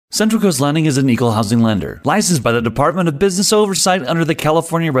Central Coast Lending is an equal housing lender, licensed by the Department of Business Oversight under the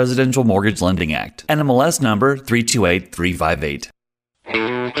California Residential Mortgage Lending Act, NMLS number 328358.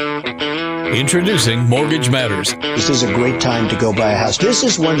 Introducing Mortgage Matters. This is a great time to go buy a house. This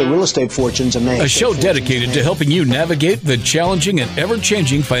is when the real estate fortunes are made. A show dedicated to helping you navigate the challenging and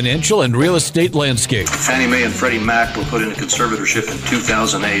ever-changing financial and real estate landscape. Fannie Mae and Freddie Mac were put into conservatorship in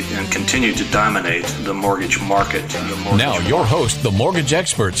 2008 and continue to dominate the mortgage market. Now, your host, the mortgage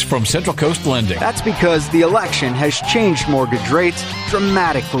experts from Central Coast Lending. That's because the election has changed mortgage rates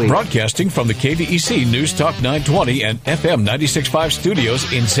dramatically. Broadcasting from the KVEC News Talk 920 and FM 96.5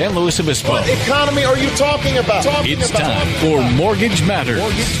 studios in San Luis Obispo. What economy are you talking about? It's time for Mortgage Matters.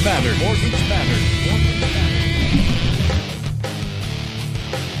 Mortgage Matters. Mortgage Matters.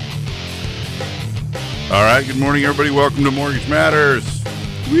 All right, good morning, everybody. Welcome to Mortgage Matters.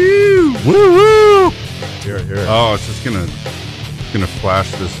 Woo! Woo! Woo! Here. Oh, it's just gonna flash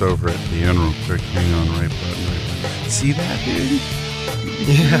this over at the end real quick. Hang on, right button. See that, dude?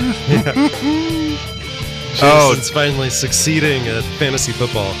 Yeah. Jason's finally succeeding at fantasy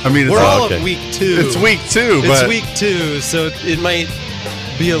football. I mean, we're all at week 2. It's week 2. It's week 2, so it might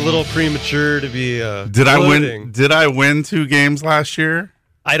be a little premature to be. Did I win? Did I win 2 games last year?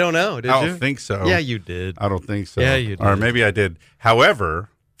 I don't know. Did you? I don't think so. Yeah, you did. I don't think so. Yeah, you did. Or maybe I did. However,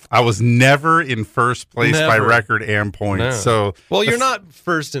 I was never in first place by record and points. No. So, well, you're not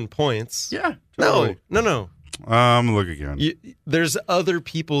first in points. Yeah. Totally. No. Look again. There's other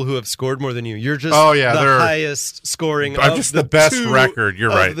people who have scored more than you. You're just the highest scoring. I'm just the best record. You're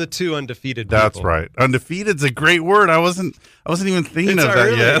right. Of the 2 undefeated people. That's right. Undefeated's a great word. I wasn't even thinking of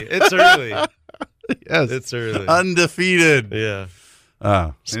that yet. It's early. Yes, it's early. Undefeated. Yeah.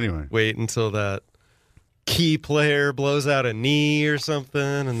 Anyway, wait until that key player blows out a knee or something,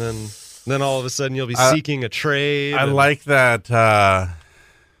 and then all of a sudden you'll be seeking a trade. I like that.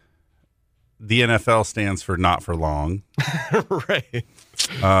 The NFL stands for not for long. Right.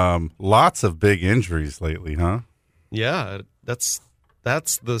 Lots of big injuries lately, huh? Yeah, that's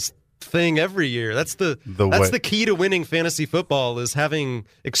the thing every year. That's the key to winning fantasy football is having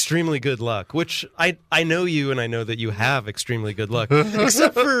extremely good luck, which I know you and I know that you have extremely good luck,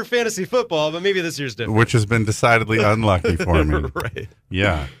 except for fantasy football, but maybe this year's different. Which has been decidedly unlucky for me. Right.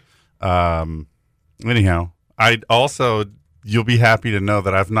 Yeah. Anyhow, you'll be happy to know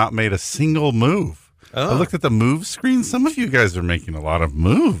that I've not made a single move. I looked at the move screen. Some of you guys are making a lot of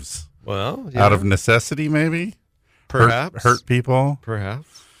moves. Well, yeah. Out of necessity, maybe? Perhaps. Hurt people?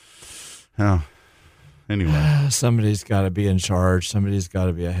 Perhaps. Oh. Anyway. Somebody's got to be in charge. Somebody's got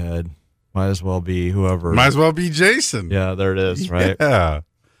to be ahead. Might as well be whoever. Might as well be Jason. Yeah, there it is, right? Yeah.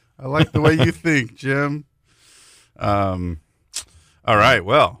 I like the way you think, Jim. All right,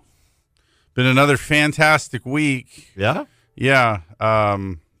 well. Been another fantastic week. Yeah? Yeah.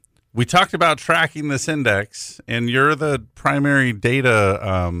 We talked about tracking this index, and you're the primary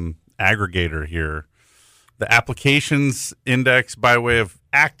data aggregator here. The applications index by way of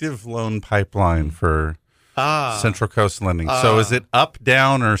active loan pipeline for Central Coast Lending. So is it up,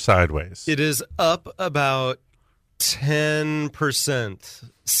 down, or sideways? It is up about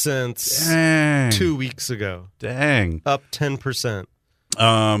 10% since 2 weeks ago. Dang. Up 10%.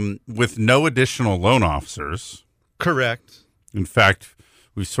 With no additional loan officers. Correct. In fact,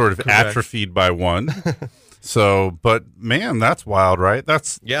 we've sort of atrophied by one. So, but man, that's wild, right?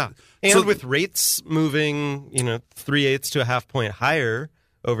 And with rates moving, 3/8 to a half point higher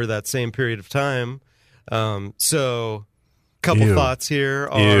over that same period of time. So a couple thoughts here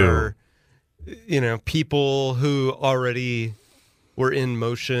are, people who already were in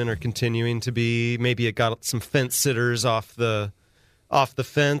motion or continuing to be, maybe it got some fence sitters off the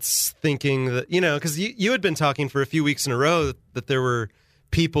fence thinking that, because you had been talking for a few weeks in a row that there were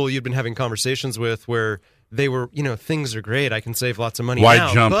people you'd been having conversations with where they were, things are great. I can save lots of money. Why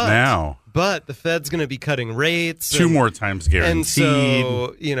now. jump now? But the Fed's going to be cutting rates 2 more times guaranteed. And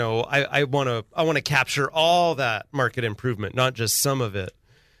so, I want to capture all that market improvement, not just some of it.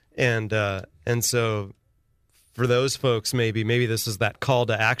 And so for those folks, maybe this is that call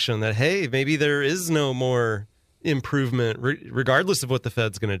to action that, hey, maybe there is no more improvement regardless of what the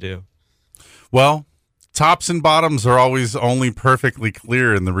Fed's going to do. Well, tops and bottoms are always only perfectly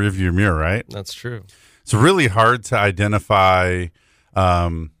clear in the rearview mirror, right? That's true. It's really hard to identify.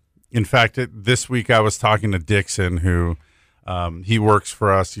 In fact, this week I was talking to Dixon, who he works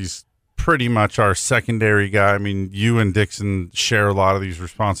for us. He's pretty much our secondary guy. I mean, you and Dixon share a lot of these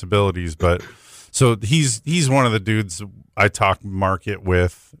responsibilities, but so he's one of the dudes I talk market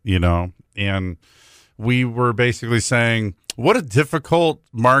with, and we were basically saying, what a difficult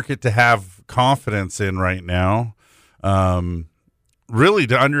market to have confidence in right now. really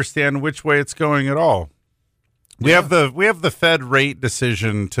to understand which way it's going at all. We have the Fed rate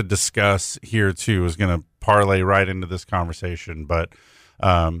decision to discuss here too. Is going to parlay right into this conversation, but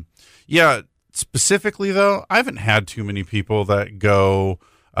specifically though, I haven't had too many people that go,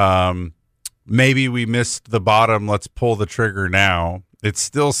 maybe we missed the bottom, let's pull the trigger now. It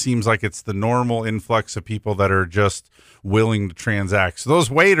still seems like it's the normal influx of people that are just willing to transact. So those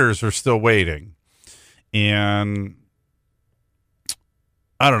waiters are still waiting, and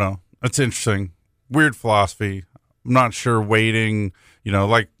I don't know. It's interesting, weird philosophy. I'm not sure waiting,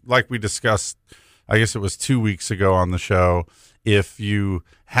 like we discussed, I guess it was 2 weeks ago on the show, if you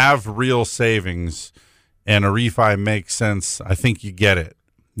have real savings and a refi makes sense, I think you get it,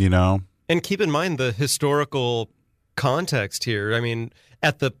 And keep in mind the historical context here. I mean,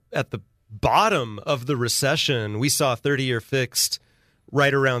 at the bottom of the recession, we saw 30-year fixed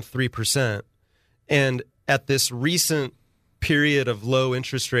right around 3%. And at this recent period of low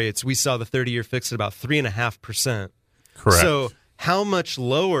interest rates, we saw the 30-year fixed at about 3.5%. Correct. So how much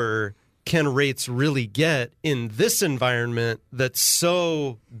lower can rates really get in this environment that's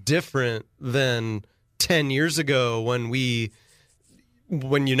so different than 10 years ago when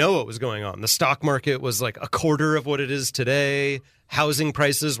what was going on? The stock market was like a quarter of what it is today. Housing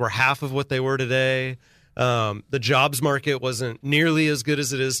prices were half of what they were today. The jobs market wasn't nearly as good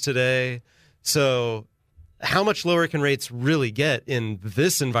as it is today. So how much lower can rates really get in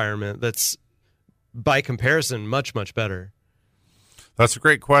this environment that's, by comparison, much, much better? That's a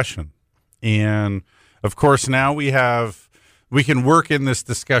great question. And, of course, now we can work in this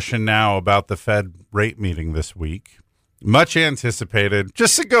discussion now about the Fed rate meeting this week. Much anticipated.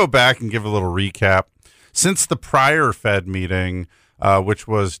 Just to go back and give a little recap, since the prior Fed meeting, which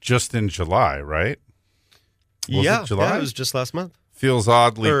was just in July, right? Was it July? Yeah, it was just last month. Feels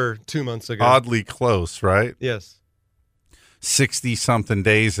oddly, or 2 months ago. Oddly close, right? Yes. 60-something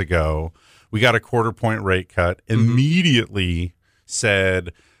days ago, we got a quarter-point rate cut. Immediately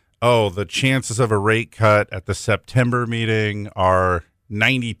said, oh, the chances of a rate cut at the September meeting are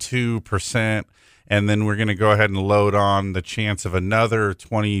 92%, and then we're going to go ahead and load on the chance of another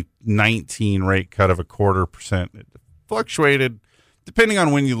 2019 rate cut of 0.25%. It fluctuated, depending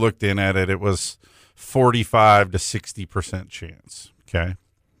on when you looked in at it, it was 45 to 60% chance. Okay.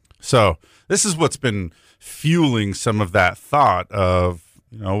 So this is what's been fueling some of that thought of,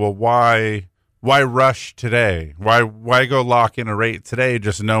 why rush today? Why go lock in a rate today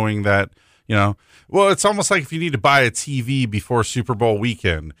just knowing that, it's almost like if you need to buy a TV before Super Bowl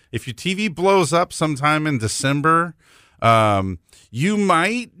weekend. If your TV blows up sometime in December, you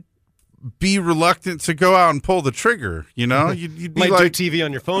might be reluctant to go out and pull the trigger, You'd be might like, do TV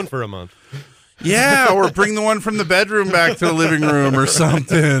on your phone for a month. Yeah, or bring the one from the bedroom back to the living room or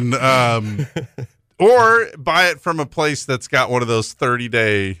something. Or buy it from a place that's got one of those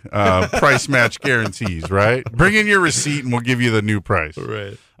 30-day price match guarantees, right? Bring in your receipt and we'll give you the new price.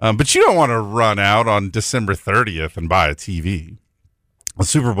 Right. But you don't want to run out on December 30th and buy a TV. The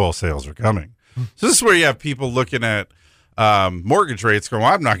Super Bowl sales are coming. So this is where you have people looking at mortgage rates going,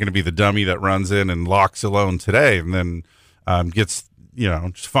 well, I'm not going to be the dummy that runs in and locks a loan today and then gets,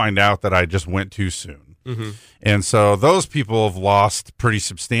 just find out that I just went too soon. And so those people have lost pretty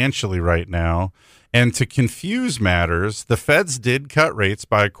substantially right now. And to confuse matters, the Feds did cut rates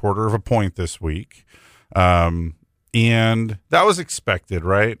by 0.25 point this week. And that was expected,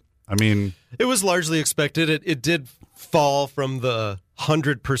 right? I mean, it was largely expected. It did fall from the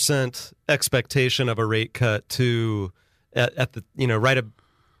 100% expectation of a rate cut to at the,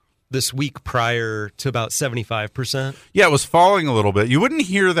 this week prior to about 75%. Yeah, it was falling a little bit. You wouldn't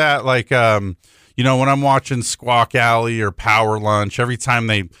hear that like, when I'm watching Squawk Alley or Power Lunch, every time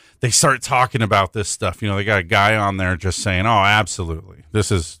they start talking about this stuff, they got a guy on there just saying, oh, absolutely.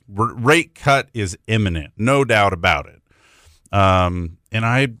 Rate cut is imminent. No doubt about it. And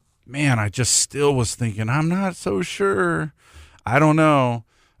I just still was thinking, I'm not so sure. I don't know.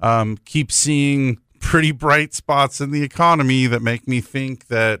 Keep seeing pretty bright spots in the economy that make me think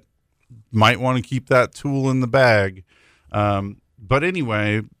that might want to keep that tool in the bag. But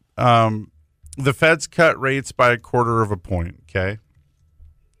anyway, the Fed's cut rates by 0.25 point. Okay.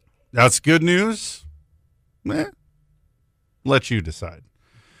 That's good news. Let you decide.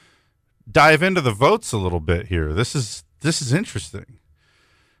 Dive into the votes a little bit here. This is interesting.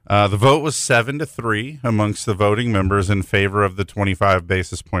 The vote was 7-3 amongst the voting members in favor of the 25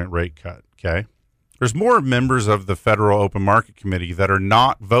 basis point rate cut. Okay. There's more members of the Federal Open Market Committee that are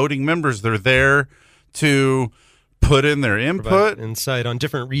not voting members. They're there to put in their input, provide insight on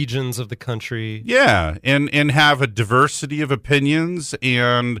different regions of the country. Yeah, and have a diversity of opinions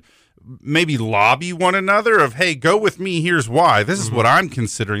and maybe lobby one another of, hey, go with me, here's why. This is what I'm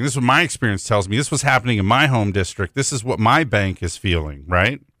considering. This is what my experience tells me. This was happening in my home district. This is what my bank is feeling,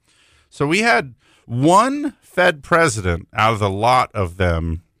 right? So we had one Fed president out of the lot of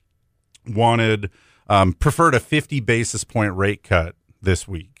them preferred a 50 basis point rate cut this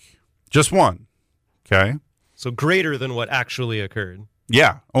week. Just one, okay? So greater than what actually occurred.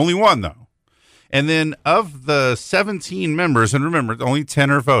 Yeah, only one, though. And then of the 17 members, and remember, only 10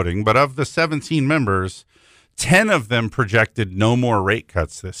 are voting, but of the 17 members, 10 of them projected no more rate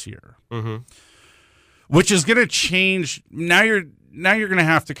cuts this year, which is going to change. Now you're going to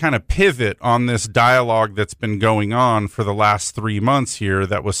have to kind of pivot on this dialogue that's been going on for the last 3 months here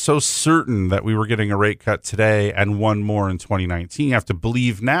that was so certain that we were getting a rate cut today and one more in 2019. You have to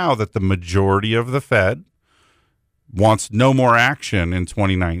believe now that the majority of the Fed wants no more action in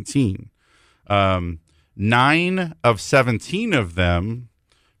 2019. 9 of 17 of them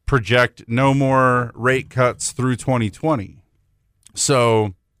project no more rate cuts through 2020.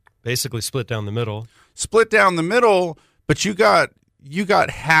 So basically split down the middle. But you got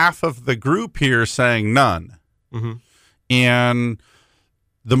half of the group here saying none. And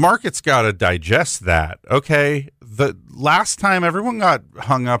the market's got to digest that. Okay, the last time everyone got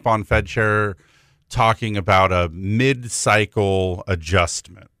hung up on Fed chair talking about a mid-cycle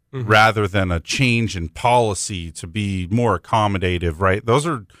adjustment rather than a change in policy to be more accommodative, right? Those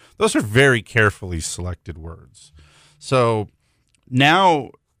are very carefully selected words. So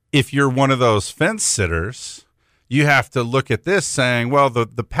now if you're one of those fence sitters, you have to look at this saying, well,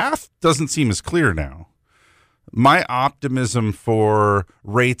 the path doesn't seem as clear now. My optimism for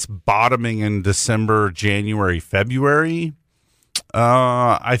rates bottoming in December, January, February,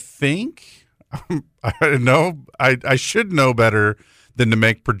 I think, I should know better than to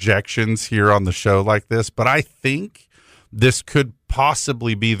make projections here on the show like this, but I think this could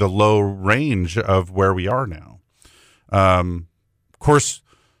possibly be the low range of where we are now. Of course,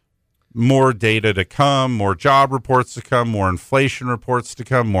 more data to come, more job reports to come, more inflation reports to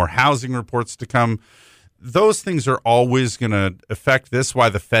come, more housing reports to come. Those things are always going to affect this, why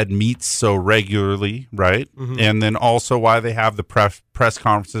the Fed meets so regularly, right? And then also why they have the press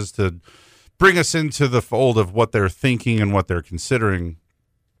conferences to bring us into the fold of what they're thinking and what they're considering.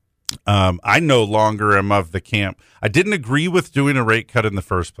 I no longer am of the camp. I didn't agree with doing a rate cut in the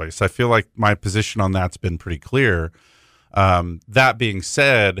first place. I feel like my position on that's been pretty clear. That being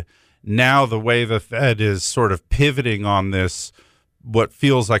said, now the way the Fed is sort of pivoting on this, what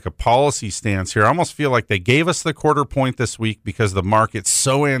feels like a policy stance here, I almost feel like they gave us the quarter point this week because the market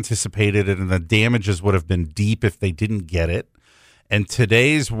so anticipated it and the damages would have been deep if they didn't get it. And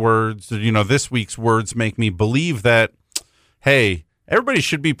today's words, this week's words make me believe that, hey, everybody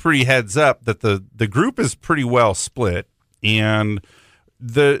should be pretty heads up that the group is pretty well split and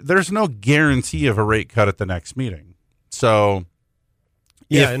there's no guarantee of a rate cut at the next meeting. So,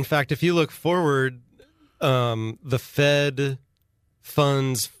 in fact, if you look forward, the Fed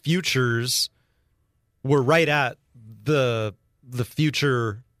funds futures were right at the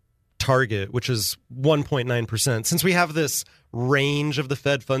future target, which is 1.9%. Since we have this range of the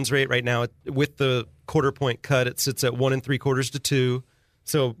Fed funds rate right now, with the quarter point cut, it sits at 1 3/4 to 2,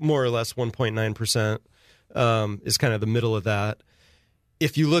 so more or less 1.9% is kind of the middle of that.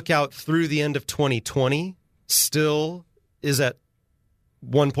 If you look out through the end of 2020, still is at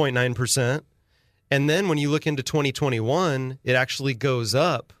 1.9%. And then when you look into 2021, it actually goes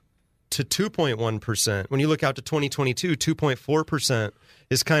up to 2.1%. When you look out to 2022, 2.4%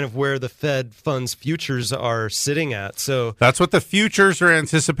 is kind of where the Fed funds futures are sitting at. So that's what the futures are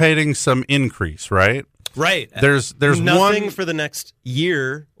anticipating, some increase, right? Right. There's nothing for the next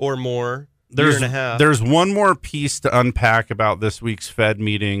year or more, year and a half. There's one more piece to unpack about this week's Fed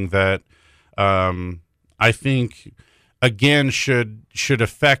meeting that I think, again, should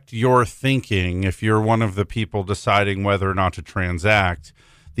affect your thinking if you're one of the people deciding whether or not to transact.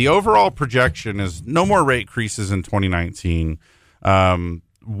 The overall projection is no more rate increases in 2019.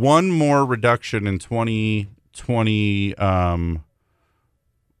 One more reduction in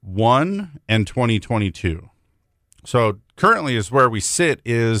 2021 and 2022. So currently is where we sit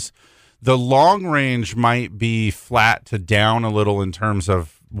is the long range might be flat to down a little in terms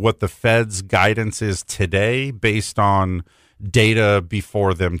of what the Fed's guidance is today based on data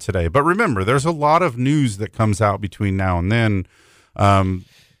before them today. But remember, there's a lot of news that comes out between now and then.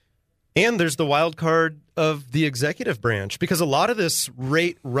 And there's the wild card of the executive branch, because a lot of this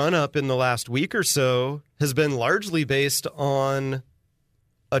rate run-up in the last week or so has been largely based on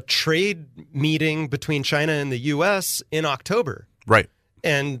a trade meeting between China and the U.S. in October. Right.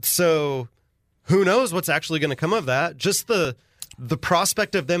 And so who knows what's actually going to come of that? Just the the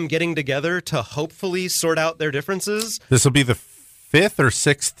prospect of them getting together to hopefully sort out their differences. This will be the 5th or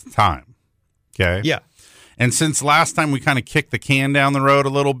 6th time. Okay. Yeah. And since last time we kind of kicked the can down the road a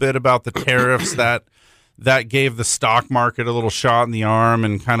little bit about the tariffs that gave the stock market a little shot in the arm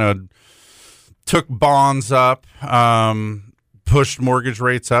and kind of took bonds up, pushed mortgage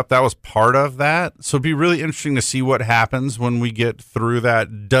rates up. That was part of that. So it'd be really interesting to see what happens when we get through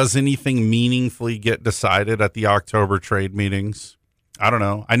that. Does anything meaningfully get decided at the October trade meetings? I don't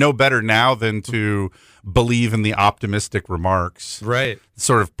know. I know better now than to believe in the optimistic remarks. Right.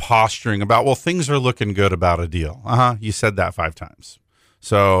 Sort of posturing about, well, things are looking good about a deal. You said that 5 times.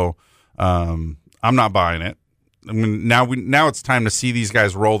 So I'm not buying it. I mean, now it's time to see these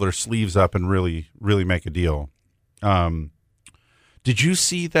guys roll their sleeves up and really, really make a deal. Did you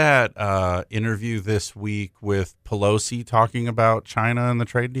see that interview this week with Pelosi talking about China and the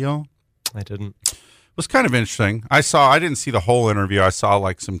trade deal? I didn't. It was kind of interesting. I didn't see the whole interview. I saw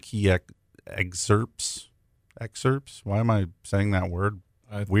like some key excerpts. Why am I saying that word?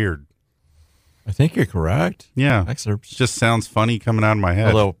 Weird. I think you're correct. Yeah. Excerpts. Just sounds funny coming out of my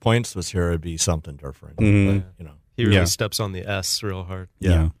head. Although points was here, it'd be something different. Mm-hmm. But, he really steps on the S real hard.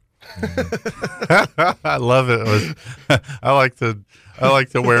 Yeah. I love it. I like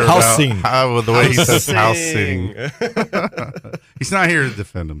to wear housing. The way he says housing. He's not here to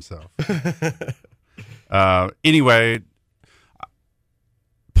defend himself. Anyway,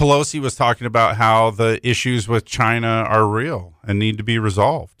 Pelosi was talking about how the issues with China are real and need to be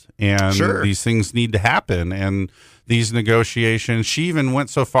resolved, and these things need to happen, and these negotiations. She even went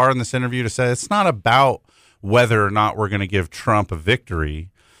so far in this interview to say it's not about whether or not we're going to give Trump a victory,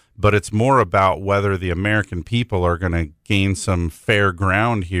 but it's more about whether the American people are going to gain some fair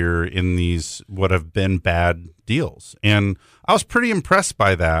ground here in these what have been bad deals. And I was pretty impressed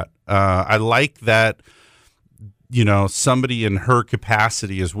by that. I like that, somebody in her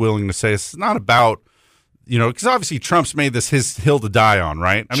capacity is willing to say it's not about, because obviously Trump's made this his hill to die on,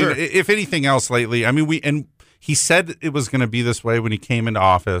 right? I mean, if anything else lately, he said it was going to be this way when he came into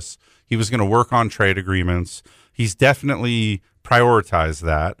office. He was going to work on trade agreements. He's definitely prioritized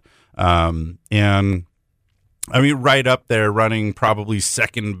that. And right up there, running probably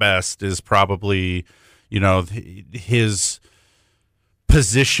second best is probably, his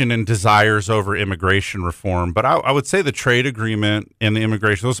position and desires over immigration reform. But I would say the trade agreement and the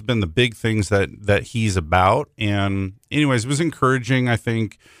immigration, those have been the big things that he's about. And anyways, it was encouraging, I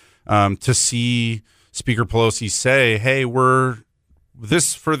think, to see Speaker Pelosi say, hey, we're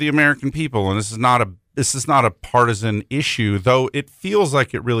this for the American people, and this is not a partisan issue, though it feels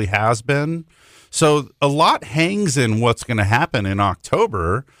like it really has been. So a lot hangs in what's going to happen in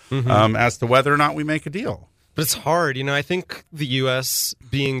October as to whether or not we make a deal. But it's hard. I think the U.S.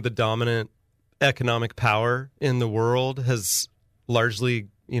 being the dominant economic power in the world has largely,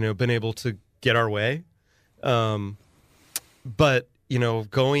 been able to get our way. But,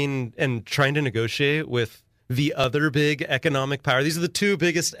 going and trying to negotiate with the other big economic power. These are the 2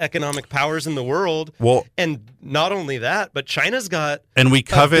 biggest economic powers in the world. Well, and not only that, but China's got and we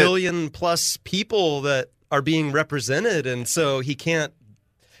covet 1 billion plus people that are being represented, and so he can't,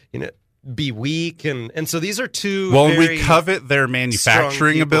 be weak. And so these are 2 Well, we covet their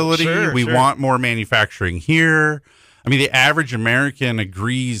manufacturing ability. We want more manufacturing here. I mean, the average American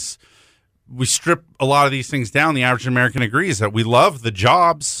agrees. We strip a lot of these things down. The average American agrees that we love the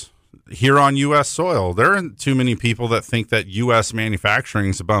jobs here on U.S. soil. There aren't too many people that think that U.S.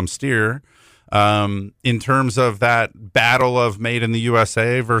 manufacturing is a bum steer. In terms of that battle of made in the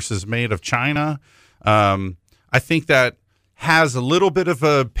USA versus made of China, I think that has a little bit of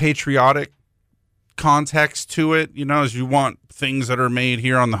a patriotic context to it, as you want things that are made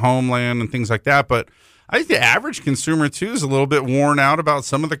here on the homeland and things like that. But I think the average consumer, too, is a little bit worn out about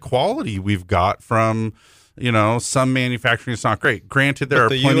some of the quality we've got from some manufacturing is not great. Granted, there are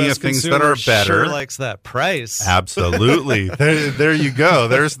plenty of things that are better. Sure likes that price. Absolutely. there you go.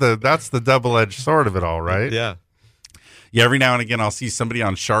 That's the double-edged sword of it all, right? Yeah. Yeah. Every now and again, I'll see somebody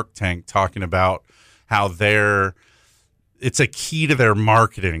on Shark Tank talking about how it's a key to their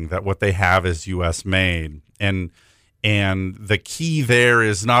marketing that what they have is U.S. made, and the key there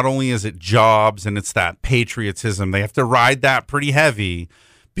is not only is it jobs and it's that patriotism. They have to ride that pretty heavy,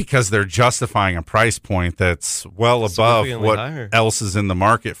 because they're justifying a price point that's well above what else is in the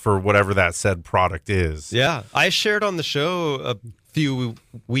market for whatever that said product is. Yeah. I shared on the show a few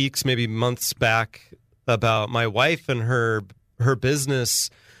weeks, maybe months back, about my wife and her business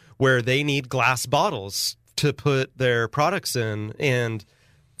where they need glass bottles to put their products in. And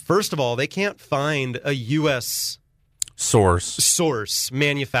first of all, they can't find a U.S. source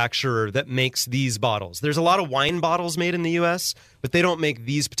manufacturer that makes these bottles. There's a lot of wine bottles made in the U.S., but they don't make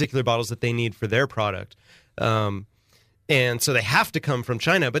these particular bottles that they need for their product. And so they have to come from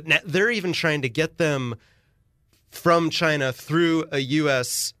China, but they're even trying to get them from China through a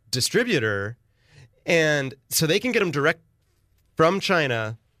U.S. distributor. And so they can get them direct from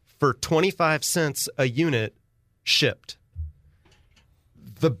China for 25 cents a unit shipped.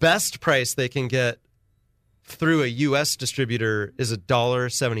 The best price they can get through a U.S. distributor is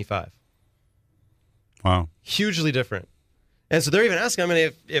 $1.75. Wow. Hugely different. And so they're even asking, I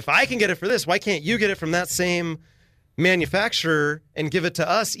mean, if I can get it for this, why can't you get it from that same manufacturer and give it to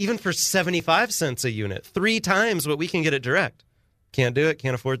us even for 75 cents a unit? 3 times what we can get it direct. Can't do it,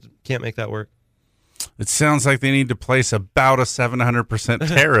 can't afford, can't make that work. It sounds like they need to place about a 700%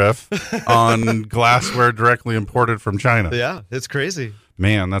 tariff on glassware directly imported from China. Yeah, it's crazy.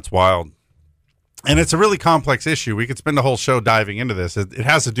 Man, that's wild. And it's a really complex issue. We could spend a whole show diving into this. It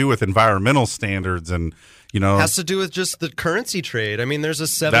has to do with environmental standards and, It has to do with just the currency trade. I mean, there's a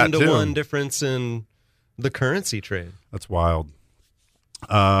 7-to-1 difference in the currency trade. That's wild.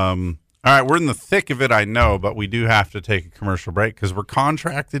 All right, we're in the thick of it, I know, but we do have to take a commercial break because we're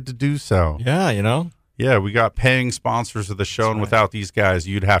contracted to do so. Yeah, Yeah, we got paying sponsors of the show, and without these guys,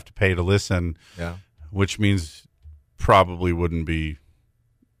 you'd have to pay to listen. Yeah. Which means probably wouldn't be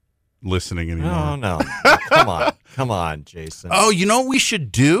listening anymore. No. Come on, Jason. Oh, you know what we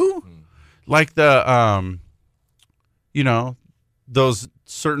should do? Like the, those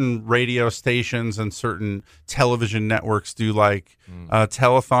certain radio stations and certain television networks do like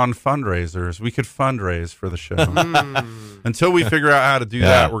telethon fundraisers. We could fundraise for the show. Until we figure out how to do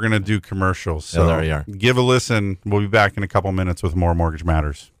that, we're going to do commercials. So there you are. Give a listen. We'll be back in a couple minutes with more Mortgage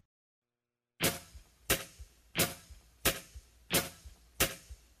Matters.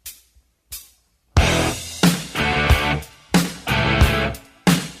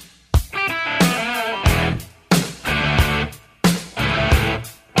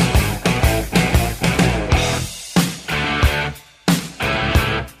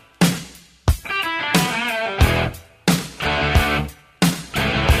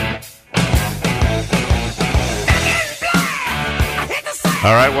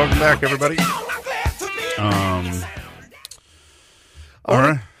 All right, welcome back, everybody. All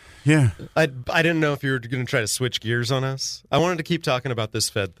right, yeah. I didn't know if you were going to try to switch gears on us. I wanted to keep talking about this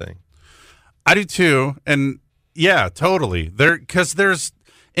Fed thing. I do too, and yeah, totally.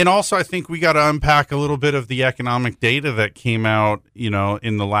 And also I think we got to unpack a little bit of the economic data that came out,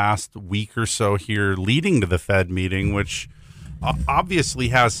 in the last week or so here, leading to the Fed meeting, which obviously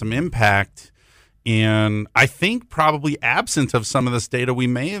has some impact. And I think probably absent of some of this data, we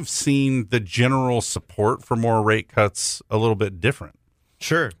may have seen the general support for more rate cuts a little bit different.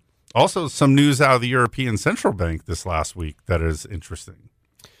 Sure. Also, some news out of the European Central Bank this last week that is interesting.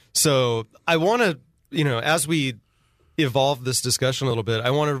 So I want to, as we evolve this discussion a little bit,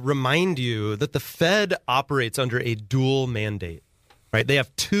 I want to remind you that the Fed operates under a dual mandate, right? They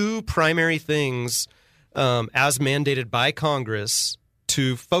have 2 primary things as mandated by Congress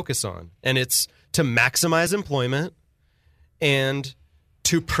to focus on, and it's to maximize employment and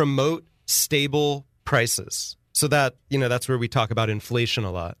to promote stable prices. So that, that's where we talk about inflation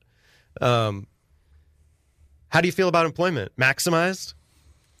a lot. How do you feel about employment? Maximized?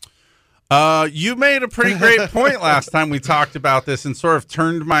 You made a pretty great point last time we talked about this and sort of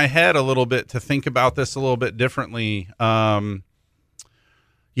turned my head a little bit to think about this a little bit differently. I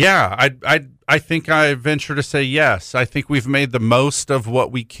think I venture to say yes. I think we've made the most of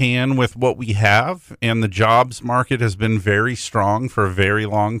what we can with what we have, and the jobs market has been very strong for a very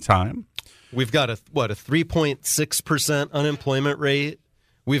long time. We've got a 3.6% unemployment rate.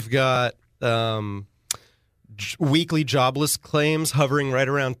 We've got weekly jobless claims hovering right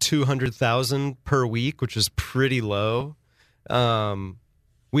around 200,000 per week, which is pretty low.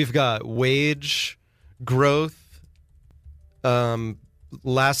 We've got wage growth.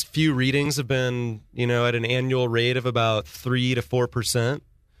 Last few readings have been, at an annual rate of about 3 to 4%.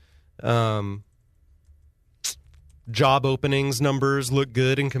 Job openings numbers look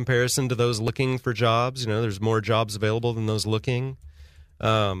good in comparison to those looking for jobs. There's more jobs available than those looking.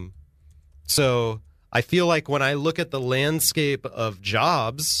 So I feel like when I look at the landscape of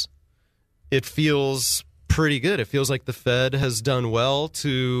jobs, it feels pretty good. It feels like the Fed has done well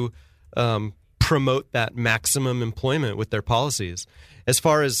to promote that maximum employment with their policies. As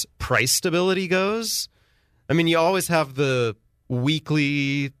far as price stability goes, I mean, you always have the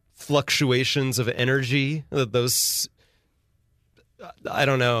weekly fluctuations of energy. Those, I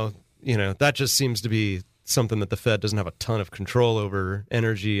don't know, that just seems to be something that the Fed doesn't have a ton of control over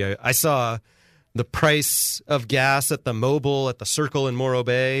energy. I saw The price of gas at the Mobil at the Circle in Morro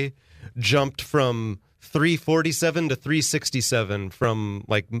Bay jumped from $3.47 to $3.67 from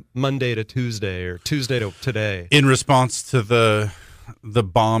like Monday to Tuesday or Tuesday to today. In response to the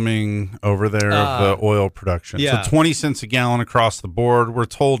bombing over there of the oil production. Yeah. So 20 cents a gallon across the board. We're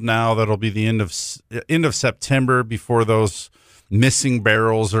told now that'll be the end of September before those missing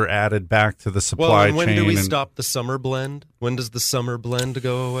barrels are added back to the supply chain. When do we stop the summer blend? When does the summer blend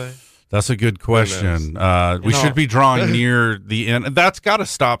go away? That's a good question. We should be drawing near the end. That's got to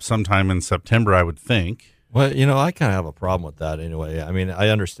stop sometime in September, I would think. Well, I kind of have a problem with that anyway. I mean, I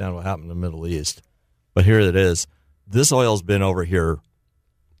understand what happened in the Middle East, but here it is. This oil's been over here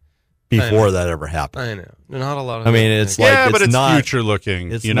before that ever happened. I know. Not a lot of. I mean, it's like but it's not future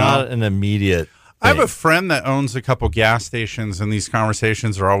looking. It's not an immediate thing. I have a friend that owns a couple gas stations, and these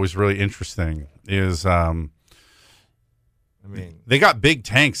conversations are always really interesting. They got big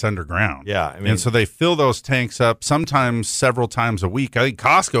tanks underground. Yeah, and so they fill those tanks up sometimes several times a week. I think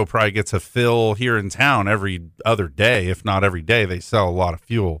Costco probably gets a fill here in town every other day, if not every day. They sell a lot of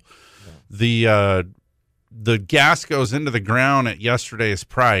fuel. Yeah. The gas goes into the ground at yesterday's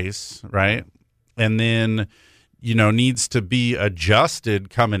price, right? And then, needs to be adjusted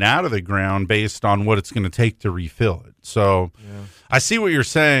coming out of the ground based on what it's going to take to refill it. So I see what you're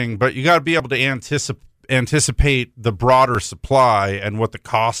saying, but you got to be able to anticipate the broader supply and what the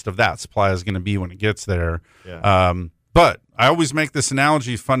cost of that supply is going to be when it gets there. Yeah. But I always make this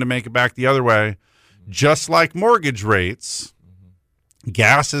analogy, fun to make it back the other way. Just like mortgage rates,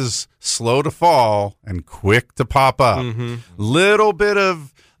 gas is slow to fall and quick to pop up. Mm-hmm. Little bit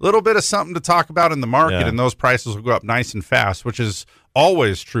of something to talk about in the market, and those prices will go up nice and fast, which is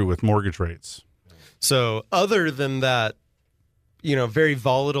always true with mortgage rates. So other than that, very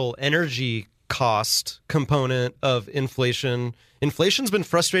volatile energy cost component of inflation's been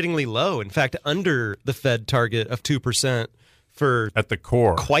frustratingly low. In fact, under the Fed target of 2% for at the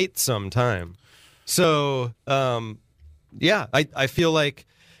core quite some time. So, I feel like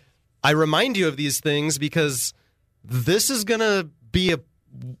I remind you of these things because this is going to be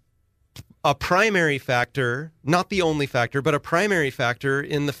a primary factor, not the only factor, but a primary factor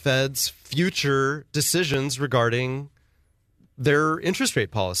in the Fed's future decisions regarding their interest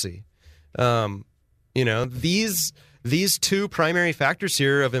rate policy. These two primary factors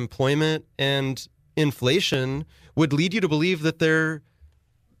here of employment and inflation would lead you to believe that there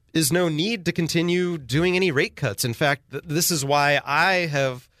is no need to continue doing any rate cuts. In fact, this is why I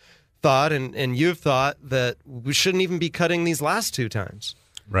have thought and you've thought that we shouldn't even be cutting these last two times.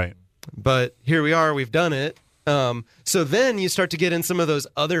 Right. But here we are, we've done it. So then you start to get in some of those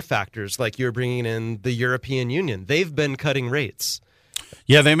other factors, like you're bringing in the European Union. They've been cutting rates.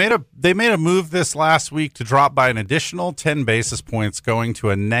 Yeah, they made a move this last week to drop by an additional 10 basis points, going to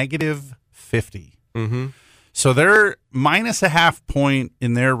a negative 50. Mm-hmm. So they're minus a half point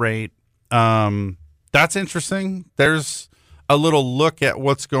in their rate. That's interesting. There's a little look at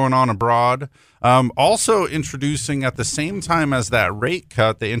what's going on abroad. Also introducing at the same time as that rate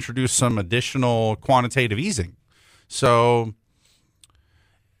cut, they introduced some additional quantitative easing. So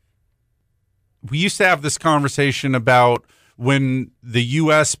we used to have this conversation about when the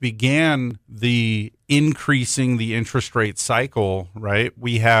U.S. began the increasing the interest rate cycle, right?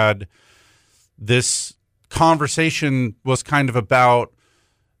 We had this conversation was kind of about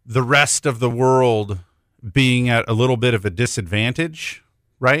the rest of the world being at a little bit of a disadvantage,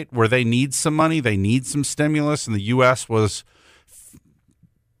 right? Where they need some money, they need some stimulus, and the U.S. was,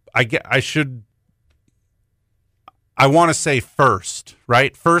 I want to say first,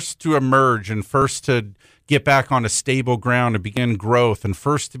 right? First to emerge and first to get back on a stable ground and begin growth and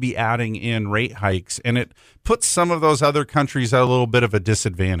first to be adding in rate hikes. And it puts some of those other countries at a little bit of a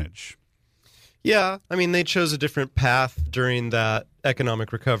disadvantage. Yeah, I mean, they chose a different path during that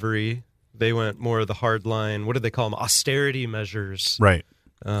economic recovery. They went more of the hard line. What did they call them? Austerity measures. Right.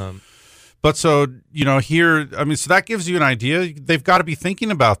 But so, here, I mean, so that gives you an idea. They've got to be thinking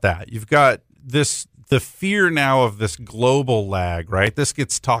about that. You've got the fear now of this global lag, right? This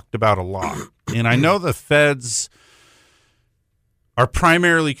gets talked about a lot. And I know the feds are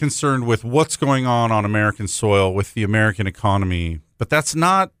primarily concerned with what's going on American soil with the American economy, but it's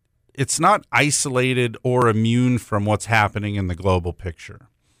not isolated or immune from what's happening in the global picture.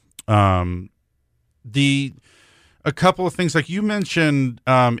 A couple of things, like you mentioned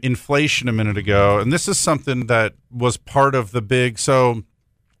inflation a minute ago, and this is something that was part of the big. So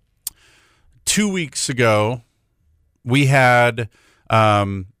 2 weeks ago, we had,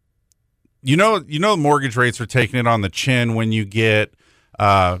 mortgage rates are taking it on the chin when you get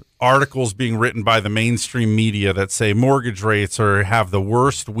articles being written by the mainstream media that say mortgage rates have the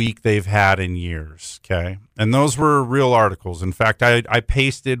worst week they've had in years. Okay. And those were real articles. In fact, I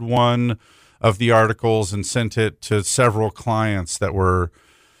pasted one of the articles and sent it to several clients that were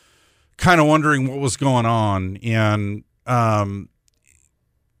kind of wondering what was going on. And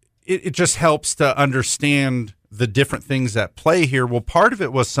it just helps to understand the different things at play here. Well, part of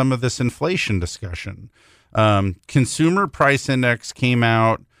it was some of this inflation discussion. Consumer price index came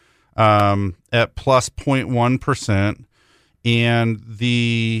out at plus 0.1%, and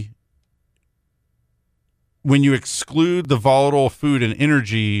when you exclude the volatile food and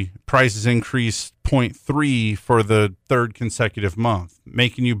energy, prices increased 0.3 for the third consecutive month,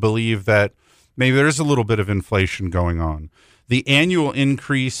 making you believe that maybe there's a little bit of inflation going on. The annual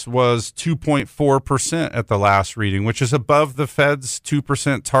increase was 2.4% at the last reading, which is above the Fed's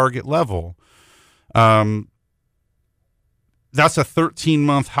 2% target level. That's a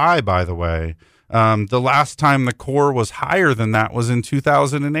 13-month high, by the way. The last time the core was higher than that was in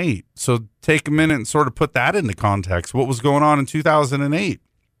 2008. So take a minute and sort of put that into context. What was going on in 2008?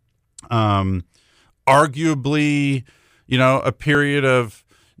 Arguably, a period of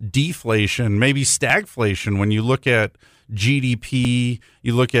deflation, maybe stagflation. When you look at GDP,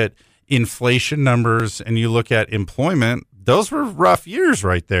 you look at inflation numbers, and you look at employment, those were rough years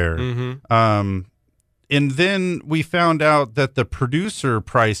right there. Mm-hmm. And then we found out that the producer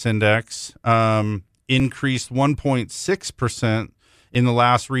price index increased 1.6% in the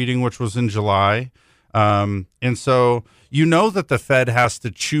last reading, which was in July. And so that the Fed has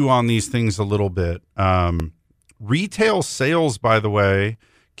to chew on these things a little bit. Retail sales, by the way,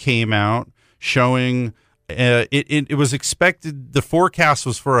 came out showing it was expected, the forecast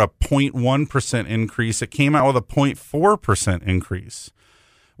was for a 0.1% increase. It came out with a 0.4% increase.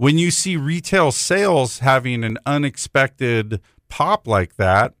 When you see retail sales having an unexpected pop like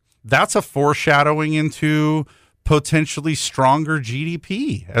that, that's a foreshadowing into potentially stronger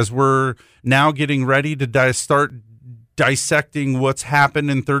GDP as we're now getting ready to start dissecting what's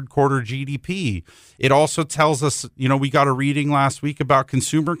happened in third quarter GDP. It also tells us, we got a reading last week about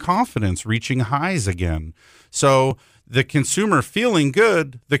consumer confidence reaching highs again. So the consumer feeling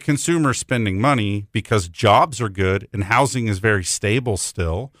good, the consumer spending money because jobs are good and housing is very stable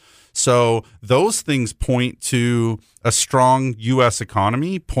still. So those things point to a strong U.S.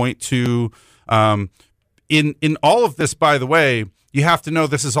 economy, point to in all of this, by the way, you have to know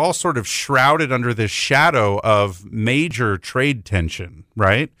this is all sort of shrouded under this shadow of major trade tension,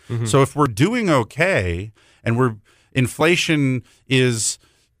 right? Mm-hmm. So if we're doing okay and inflation is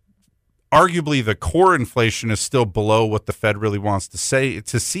arguably the core inflation is still below what the Fed really wants to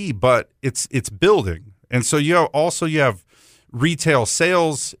see, but it's building. And so you have retail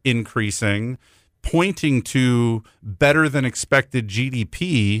sales increasing, pointing to better than expected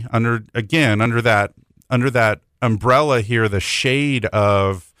GDP under that umbrella here, the shade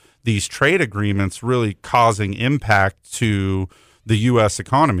of these trade agreements really causing impact to the U.S.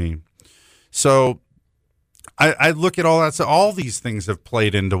 economy. So I look at all that. So all these things have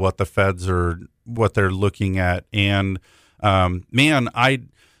played into what the Feds what they're looking at. And I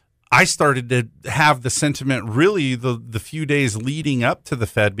started to have the sentiment really the few days leading up to the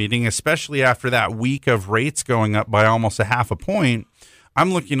Fed meeting, especially after that week of rates going up by almost a half a point.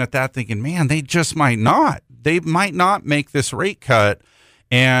 I'm looking at that thinking, man, they just might not. They might not make this rate cut.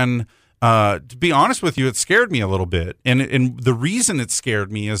 And to be honest with you, it scared me a little bit. And the reason it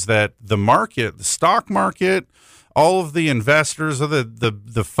scared me is that the market, the stock market, all of the investors,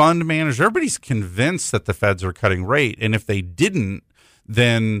 the fund managers, everybody's convinced that the Feds are cutting rate. And if they didn't,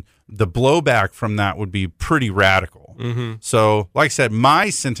 then the blowback from that would be pretty radical. Mm-hmm. So, like I said, my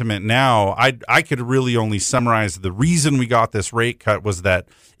sentiment now, I could really only summarize the reason we got this rate cut was that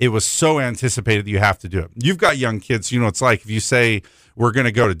it was so anticipated that you have to do it. You've got young kids, it's like if you say we're going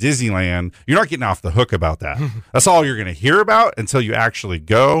to go to Disneyland, you're not getting off the hook about that. That's all you're going to hear about until you actually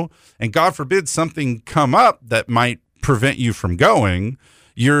go. And God forbid something come up that might prevent you from going.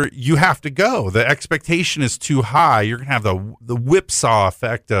 You have to go. The expectation is too high. You're going to have the whipsaw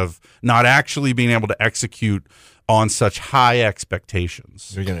effect of not actually being able to execute on such high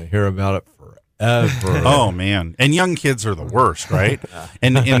expectations. You're going to hear about it forever. Oh man. And young kids are the worst, right?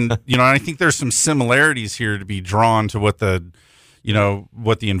 And I think there's some similarities here to be drawn to what the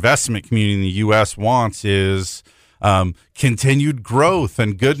investment community in the US wants is continued growth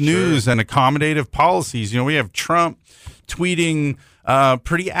and good news and accommodative policies. We have Trump tweeting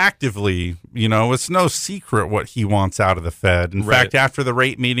pretty actively. It's no secret what he wants out of the Fed. In fact, after the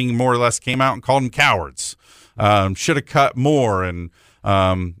rate meeting, more or less came out and called them cowards. Should have cut more, and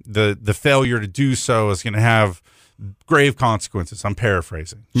the failure to do so is going to have grave consequences. I'm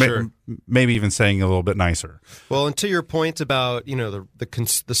paraphrasing. Sure. Maybe even saying a little bit nicer. Well, and to your point about, the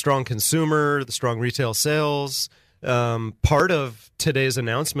strong consumer, the strong retail sales, part of today's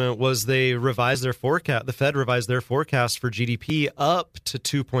announcement was they revised their forecast. The Fed revised their forecast for GDP up to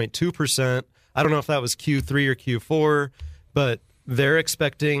 2.2%. I don't know if that was Q3 or Q4, but they're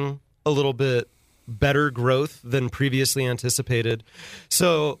expecting a little bit better growth than previously anticipated.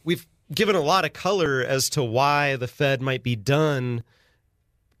 So we've given a lot of color as to why the Fed might be done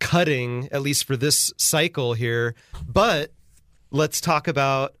cutting, at least for this cycle here. But let's talk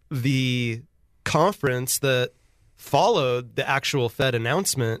about the conference that followed the actual Fed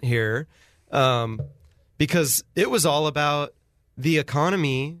announcement here, because it was all about the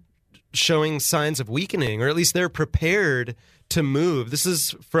economy showing signs of weakening, or at least they're prepared to move. This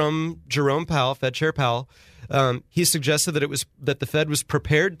is from Jerome Powell, Fed Chair Powell. He suggested that the Fed was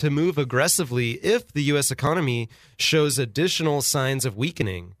prepared to move aggressively if the U.S. economy shows additional signs of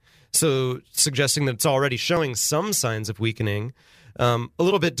weakening. So suggesting that it's already showing some signs of weakening. A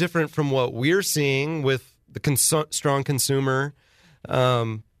little bit different from what we're seeing with the strong consumer.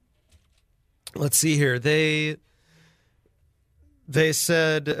 Let's see here. They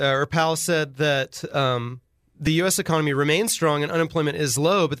said, or Powell said that the U.S. economy remains strong and unemployment is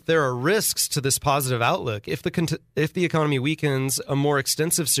low, but there are risks to this positive outlook. If the economy weakens, a more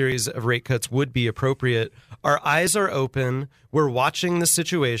extensive series of rate cuts would be appropriate. Our eyes are open. We're watching the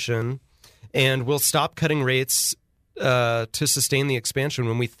situation, and we'll stop cutting rates to sustain the expansion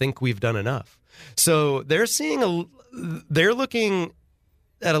when we think we've done enough. So they're looking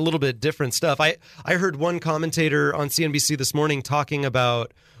at a little bit different stuff. I heard one commentator on CNBC this morning talking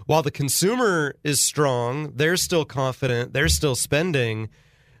about, while the consumer is strong, they're still confident, they're still spending,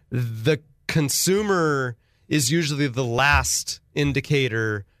 the consumer is usually the last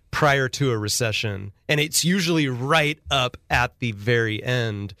indicator prior to a recession. And it's usually right up at the very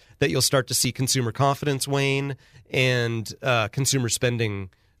end that you'll start to see consumer confidence wane and consumer spending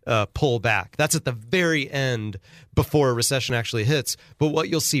pull back. That's at the very end before a recession actually hits. But what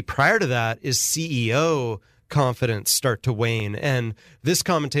you'll see prior to that is CEO confidence start to wane. And this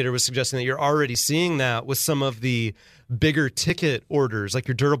commentator was suggesting that you're already seeing that with some of the bigger ticket orders, like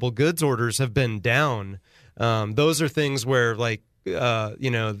your durable goods orders have been down. Those are things where, like, a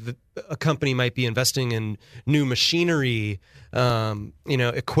company might be investing in new machinery,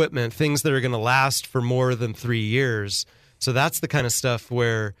 equipment, things that are going to last for more than 3 years. So that's the kind of stuff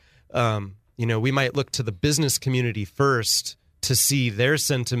where, we might look to the business community first to see their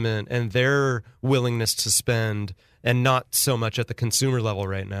sentiment and their willingness to spend, and not so much at the consumer level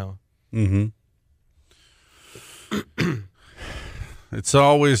right now. Mm-hmm. It's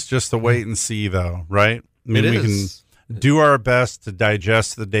always just a wait and see, though, right? I mean, we can do our best to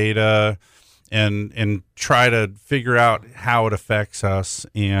digest the data and try to figure out how it affects us.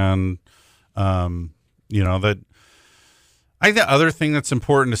 And, that I think the other thing that's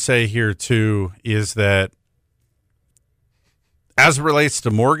important to say here, too, is that as it relates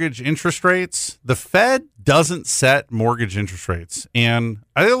to mortgage interest rates, the Fed doesn't set mortgage interest rates. And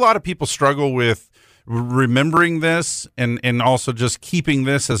I think a lot of people struggle with remembering this and also just keeping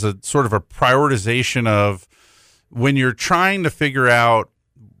this as a sort of a prioritization of when you're trying to figure out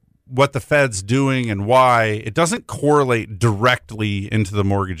what the Fed's doing and why, it doesn't correlate directly into the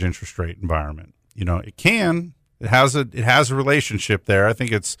mortgage interest rate environment. It can. It has a relationship there. I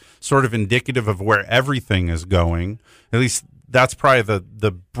think it's sort of indicative of where everything is going. At least that's probably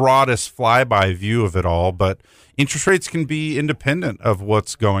the broadest flyby view of it all. But interest rates can be independent of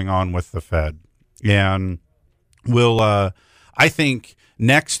what's going on with the Fed. And I think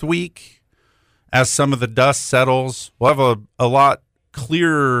next week, as some of the dust settles, we'll have a lot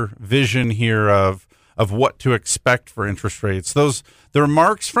clearer vision here of what to expect for interest rates. The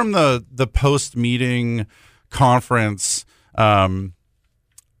remarks from the post-meeting conference kind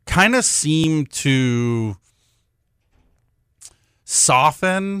of seem to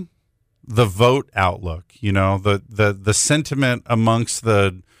soften the vote outlook. The sentiment amongst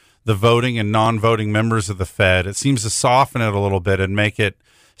the voting and non-voting members of the Fed. It seems to soften it a little bit and make it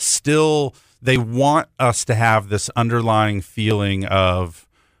still. They want us to have this underlying feeling of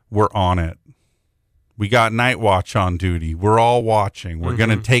we're on it. We got Night Watch on duty. We're all watching. We're going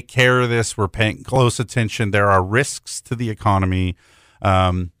to take care of this. We're paying close attention. There are risks to the economy.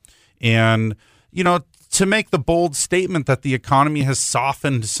 To make the bold statement that the economy has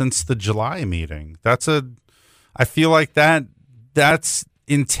softened since the July meeting, I feel like that's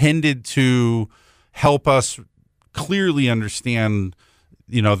intended to help us clearly understand,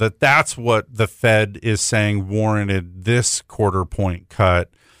 that's what the Fed is saying warranted this quarter point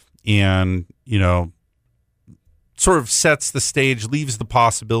cut, and, sort of sets the stage, leaves the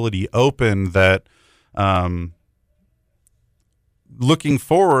possibility open that looking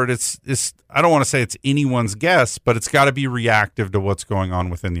forward, it's I don't want to say it's anyone's guess, but it's got to be reactive to what's going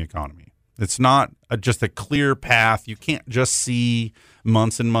on within the economy. It's not just a clear path. You can't just see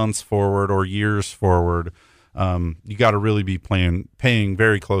months and months forward or years forward. You got to really be paying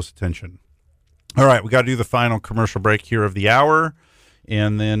very close attention. All right, we got to do the final commercial break here of the hour,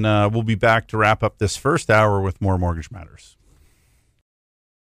 and then we'll be back to wrap up this first hour with more Mortgage Matters.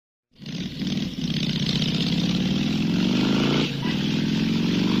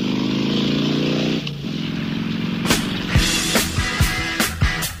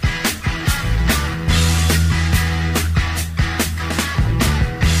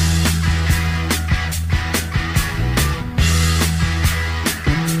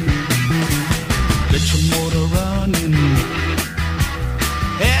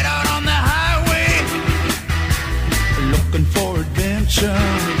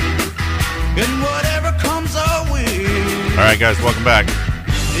 And whatever comes our way. All right, guys, welcome back.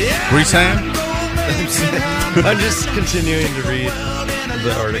 What are you saying? I'm just continuing to read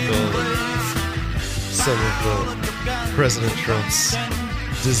the article and some of the President Trump's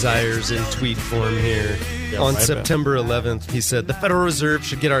desires in tweet form here. On September 11th, he said, the Federal Reserve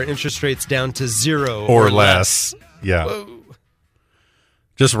should get our interest rates down to 0 or less. Yeah. Whoa.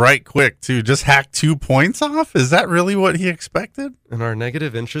 Just right quick, too. Just hack 2 points off? Is that really what he expected? And our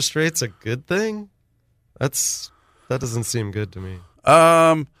negative interest rate's a good thing? That doesn't seem good to me.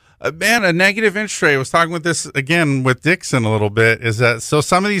 Man, a negative interest rate. I was talking with this again with Dixon a little bit. Is that so?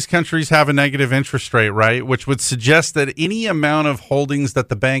 Some of these countries have a negative interest rate, right? Which would suggest that any amount of holdings that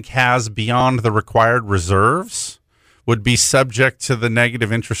the bank has beyond the required reserves would be subject to the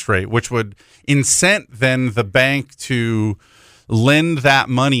negative interest rate, which would incent then the bank to lend that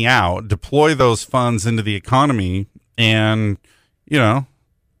money out, deploy those funds into the economy. And, you know,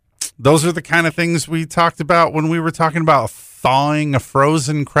 those are the kind of things we talked about when we were talking about thawing a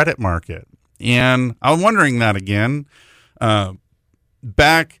frozen credit market. And I'm wondering that again. So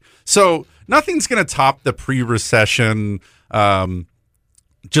nothing's going to top the pre-recession,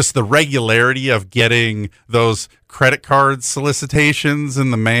 just the regularity of getting those credit card solicitations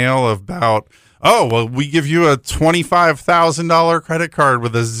in the mail about, oh, well, we give you a $25,000 credit card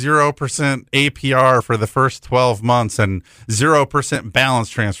with a 0% APR for the first 12 months and 0% balance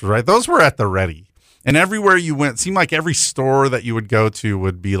transfers, right? Those were at the ready. And everywhere you went, it seemed like every store that you would go to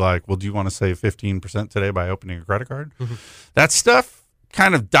would be like, well, do you want to save 15% today by opening a credit card? Mm-hmm. That stuff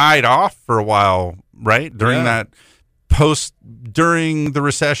kind of died off for a while, right? During during the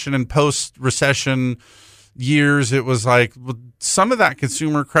recession and post-recession years, it was like some of that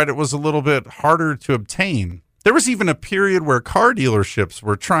consumer credit was a little bit harder to obtain. There was even a period where car dealerships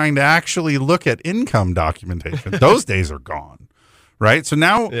were trying to actually look at income documentation. Those days are gone, right? So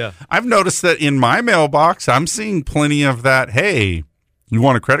now I've noticed that in my mailbox, I'm seeing plenty of that. Hey, you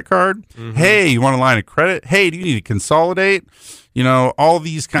want a credit card? Mm-hmm. Hey, you want a line of credit? Hey, do you need to consolidate? You know, all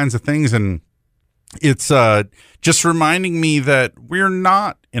these kinds of things. And it's just reminding me that we're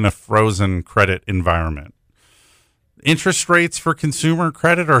not in a frozen credit environment. Interest rates for consumer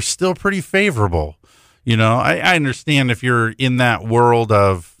credit are still pretty favorable. You know, I understand if you're in that world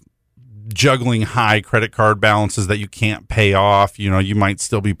of juggling high credit card balances that you can't pay off, you know, you might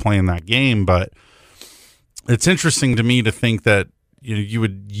still be playing that game. But it's interesting to me to think that, you know, you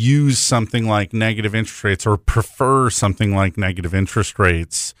would use something like negative interest rates or prefer something like negative interest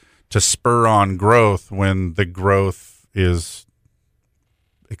rates to spur on growth when the growth is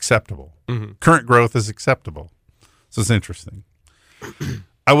acceptable. Mm-hmm. Current growth is acceptable. So it's interesting.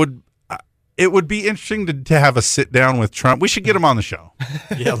 It would be interesting to have a sit down with Trump. We should get him on the show.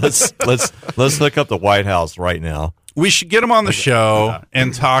 Yeah, let's look up the White House right now. We should get him on the show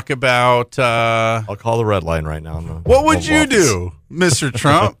and talk about. I'll call the red line right now. What would you do, Mr.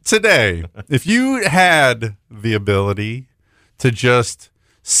 Trump, today if you had the ability to just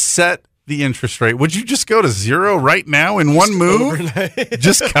set the interest rate? Would you just go to 0 right now in one move?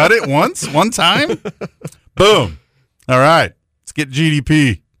 Just cut it one time? Boom. All right. Let's get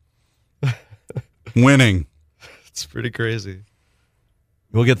GDP winning. It's pretty crazy.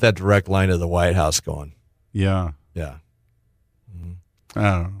 We'll get that direct line to the White House going. Yeah. Yeah. I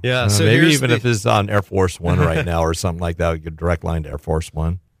don't know. Yeah. So maybe even if it's on Air Force One right now or something like that, we get a direct line to Air Force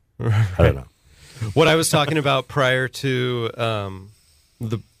One. I don't know. What I was talking about prior to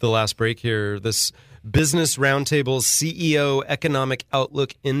the last break here, this Business Roundtable's CEO Economic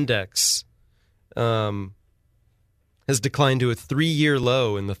Outlook Index has declined to a 3-year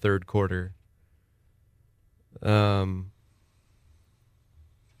low in the third quarter. That's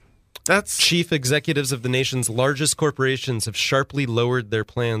Chief executives of the nation's largest corporations have sharply lowered their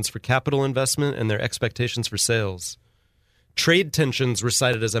plans for capital investment and their expectations for sales. Trade tensions were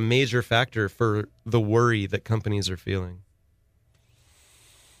cited as a major factor for the worry that companies are feeling.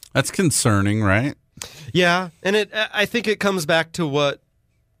 That's concerning, right? Yeah, and I think it comes back to what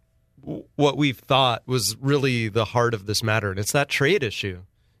we've thought was really the heart of this matter, and it's that trade issue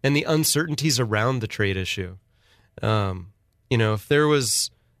and the uncertainties around the trade issue. If there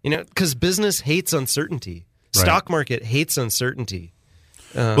was, because business hates uncertainty. Right. Stock market hates uncertainty.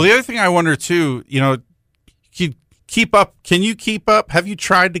 Well, the other thing I wonder too, keep up. Can you keep up? Have you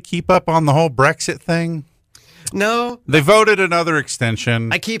tried to keep up on the whole Brexit thing? No. They voted another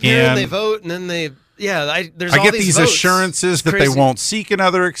extension. I keep hearing they vote, and then I get these assurances that they won't seek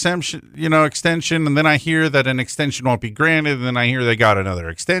another extension, and then I hear that an extension won't be granted, and then I hear they got another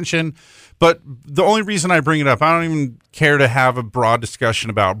extension. But the only reason I bring it up, I don't even care to have a broad discussion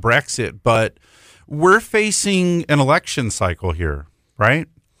about Brexit, but we're facing an election cycle here, right?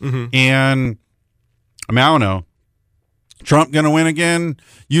 Mm-hmm. And I don't know. Trump going to win again?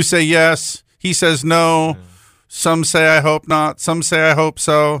 You say yes. He says no. Some say I hope not. Some say I hope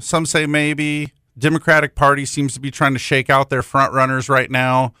so. Some say maybe. Democratic Party seems to be trying to shake out their front runners right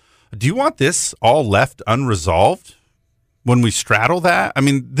now. Do you want this all left unresolved when we straddle that? I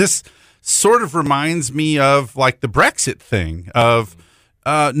mean, this sort of reminds me of like the Brexit thing of,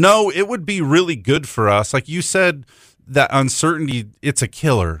 no, it would be really good for us. Like you said, that uncertainty, it's a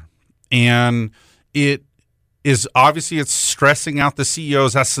killer. And it is obviously it's stressing out the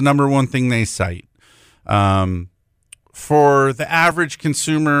CEOs. That's the number one thing they cite. For the average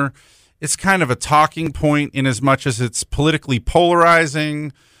consumer, it's kind of a talking point in as much as it's politically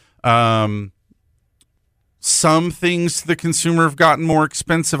polarizing. Some things to the consumer have gotten more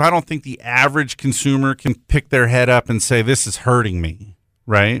expensive. I don't think the average consumer can pick their head up and say, this is hurting me,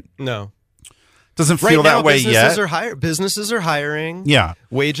 right? No. Doesn't feel that way yet. Businesses are hiring. Yeah.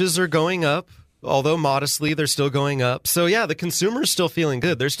 Wages are going up, although modestly, they're still going up. So, yeah, the consumer's still feeling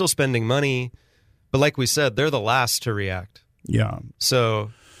good. They're still spending money. But like we said, they're the last to react. Yeah.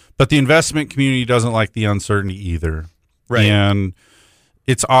 So, but the investment community doesn't like the uncertainty either. Right. And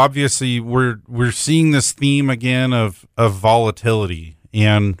it's obviously we're seeing this theme again of volatility.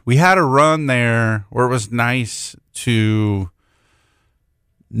 And we had a run there where it was nice to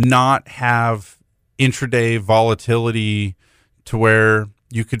not have intraday volatility to where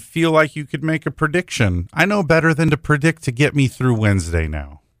you could feel like you could make a prediction. I know better than to predict to get me through Wednesday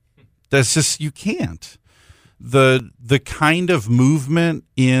now. That's just, you can't. The kind of movement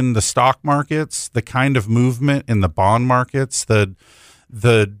in the stock markets, the kind of movement in the bond markets, the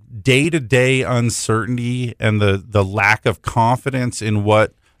day-to-day uncertainty and the lack of confidence in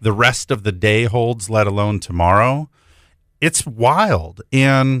what the rest of the day holds, let alone tomorrow, it's wild.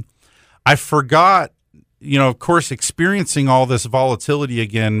 And I forgot, of course, experiencing all this volatility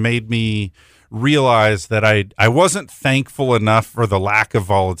again made me realize that I wasn't thankful enough for the lack of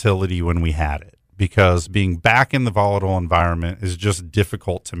volatility when we had it, because being back in the volatile environment is just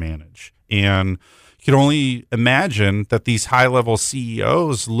difficult to manage. And you can only imagine that these high-level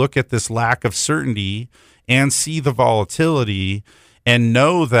CEOs look at this lack of certainty and see the volatility and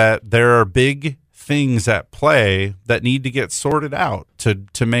know that there are big things at play that need to get sorted out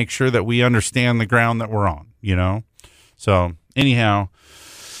to make sure that we understand the ground that we're on, So anyhow,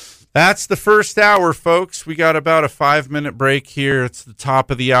 that's the first hour, folks. We got about a 5-minute break here. It's the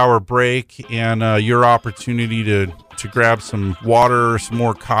top of the hour break, and your opportunity to grab some water, some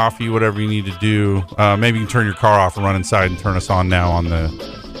more coffee, whatever you need to do. Maybe you can turn your car off and run inside and turn us on now on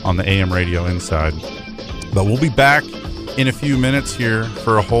the AM radio inside. But we'll be back in a few minutes here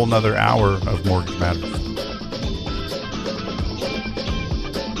for a whole nother hour of Mortgage Matters.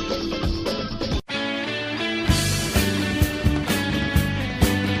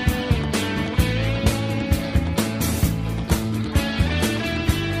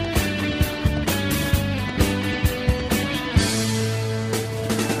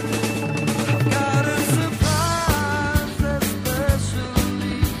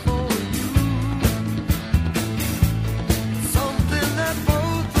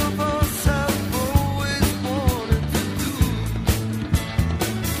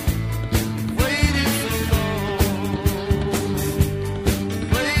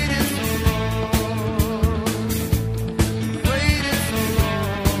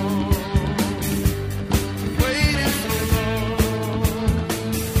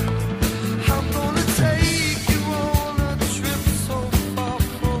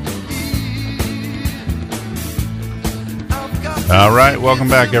 All right, welcome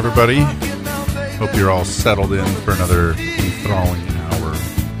back, everybody. Hope you're all settled in for another enthralling hour.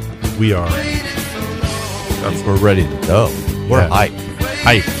 We are. We're ready to go. We're hyped.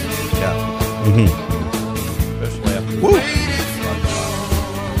 Hype. Yeah. Mm-hmm. Especially after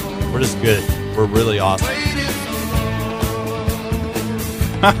we're just good. We're really awesome.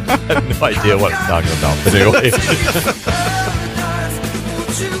 I have no idea what I'm talking about, but anyway.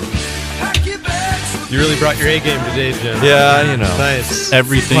 You really brought your A game today, Jim. Yeah, you know. Nice.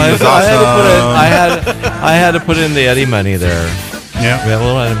 Everything I is awesome. I had to put in the Eddie money there. Yeah. We have a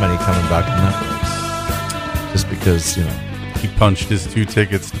little Eddie money coming back from Netflix. Just because, you know. He punched his 2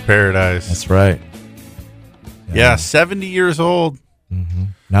 tickets to paradise. That's right. Yeah, 70 years old. Mm-hmm.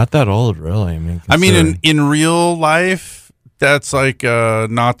 Not that old, really. I mean, in real life, that's like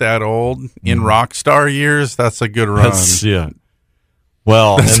not that old. In rock star years, that's a good run. Yeah.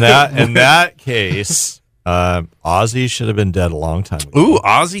 Well, in that case, Ozzy should have been dead a long time ago. Ooh,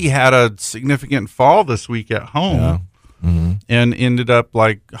 Ozzy had a significant fall this week at home. Yeah. Mm-hmm. And ended up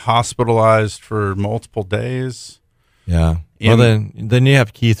like hospitalized for multiple days. Yeah. Well, then you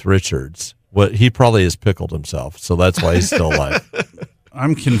have Keith Richards. He probably has pickled himself, so that's why he's still alive.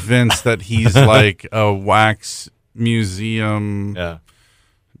 I'm convinced that he's like a wax museum,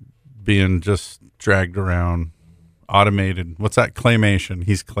 being just dragged around, automated. What's that? Claymation.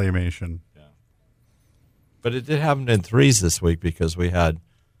 He's claymation. Yeah. But it did happen in threes this week because we had,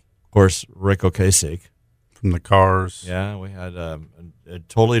 of course, Rick Ocasek. From the Cars. Yeah, we had a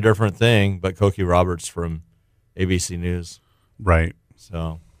totally different thing, but Cokie Roberts from ABC News. Right.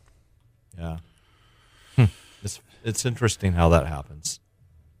 So, yeah. It's interesting how that happens.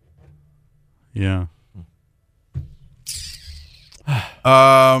 Yeah.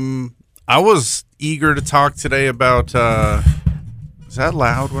 I was eager to talk today about is that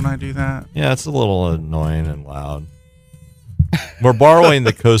loud when I do that? Yeah, it's a little annoying and loud. We're borrowing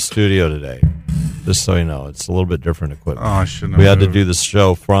the Coast Studio today. Just so you know, it's a little bit different equipment. Oh, I shouldn't have We had to moved. do this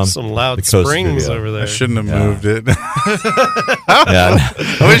show from some loud the Coast springs Studio. over there. I shouldn't have moved it. Yeah.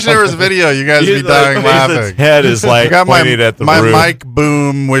 I wish there was video. You guys would be dying laughing. His head is like I got pointed at the my roof. mic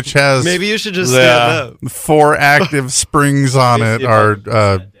boom, which has Maybe you should just stand up. 4 active springs on it,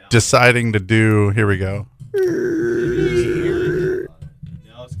 are deciding to do. Here we go. Now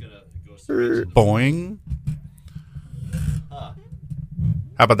it's gonna go straight. Boing. How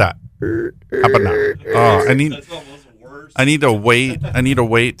about that? How about now? Oh, I need to wait. I need to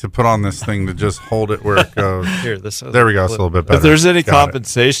wait to put on this thing to just hold it where it goes. Here, There we go. It's a little bit better. If there's any Got it.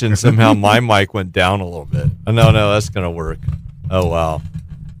 compensation, somehow my mic went down a little bit. Oh, no, that's going to work. Oh, wow.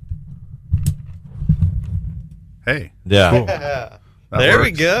 Hey. Yeah. Cool. That There we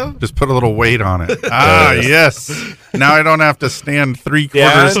works. go. Just put a little weight on it. Yes. Now I don't have to stand 3/4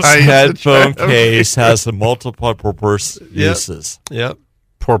 Dan's height. headphone case has a multiple purpose uses. Yep.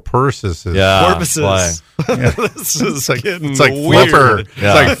 Porpoises. Yeah. Porpoises. Yeah. This is getting It's like weird. Flipper.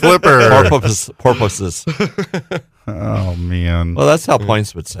 Yeah. It's like Flipper. Porpoises. Oh, man. Well, that's how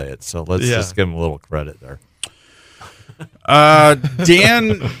Points would say it, so let's Yeah. just give him a little credit there.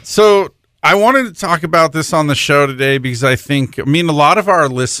 Dan, so I wanted to talk about this on the show today because I mean, a lot of our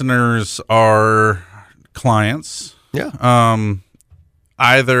listeners are clients. Yeah.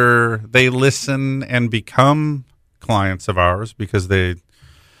 Either they listen and become clients of ours because they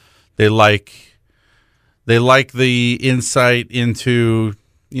like the insight into,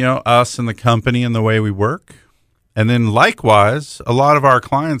 us and the company and the way we work. And then likewise, a lot of our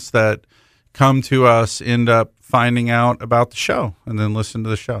clients that come to us end up finding out about the show and then listen to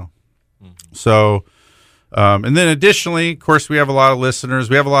the show. Mm-hmm. So, and then additionally, of course, we have a lot of listeners.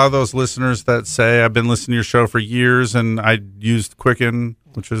 We have a lot of those listeners that say, I've been listening to your show for years and I used Quicken,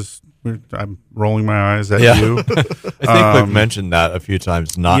 which is, I'm rolling my eyes at you. I think we've mentioned that a few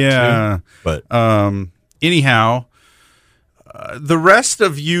times, not to. But anyhow, the rest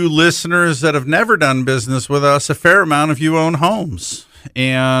of you listeners that have never done business with us, a fair amount of you own homes.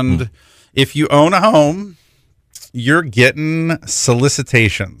 And if you own a home, you're getting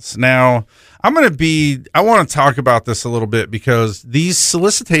solicitations. Now, I want to talk about this a little bit because these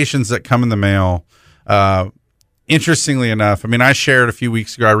solicitations that come in the mail, interestingly enough, I mean, I shared a few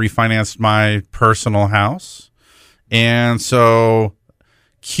weeks ago, I refinanced my personal house. And so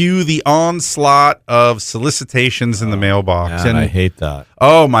cue the onslaught of solicitations in the mailbox. Man, and I hate that.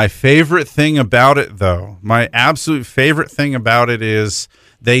 Oh, my favorite thing about it, though, my absolute favorite thing about it is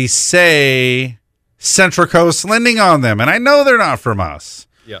they say Central Coast Lending on them. And I know they're not from us.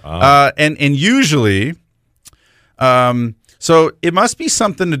 Yeah. And usually, so it must be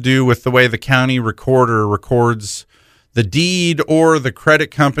something to do with the way the county recorder records the deed or the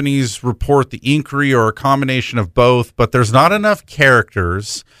credit companies report the inquiry or a combination of both, but there's not enough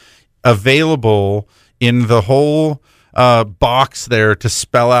characters available in the whole box there to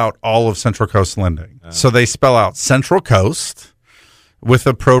spell out all of Central Coast Lending. So they spell out Central Coast with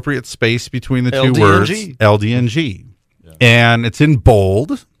appropriate space between the two words, LDNG. Yeah. And it's in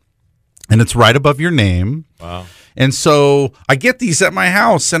bold, and it's right above your name. Wow. And so I get these at my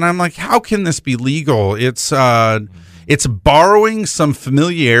house, and I'm like, how can this be legal? It's borrowing some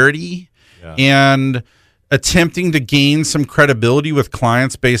familiarity and attempting to gain some credibility with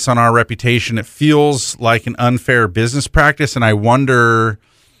clients based on our reputation. It feels like an unfair business practice, and I wonder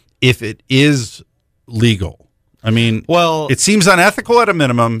if it is legal. I mean, well, it seems unethical at a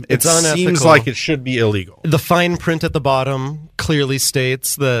minimum. It seems like it should be illegal. The fine print at the bottom clearly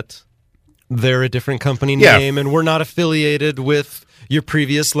states that they're a different company name, and we're not affiliated with your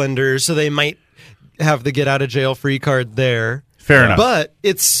previous lender, so they might have the get-out-of-jail-free card there. Fair enough. But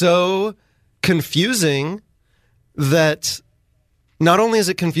it's so confusing that not only is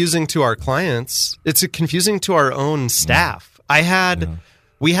it confusing to our clients, it's confusing to our own staff.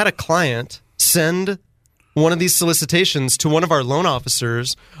 We had a client send one of these solicitations to one of our loan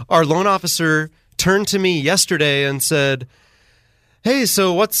officers. Our loan officer turned to me yesterday and said, hey,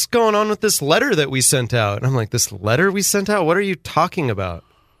 so what's going on with this letter that we sent out? And I'm like, this letter we sent out? What are you talking about?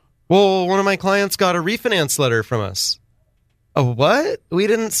 Well, one of my clients got a refinance letter from us. A what? We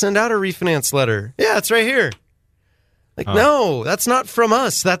didn't send out a refinance letter. Yeah, it's right here. Like, no, that's not from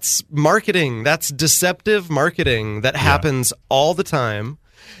us. That's marketing. That's deceptive marketing that happens all the time.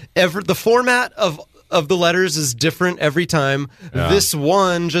 The format of the letters is different every time. Yeah. This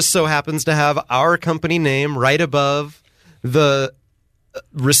one just so happens to have our company name right above the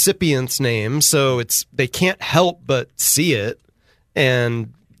recipient's name, so they can't help but see it,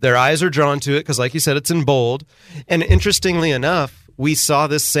 and their eyes are drawn to it because, like you said, it's in bold. And interestingly enough, we saw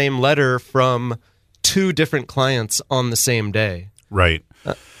this same letter from 2 different clients on the same day. Right.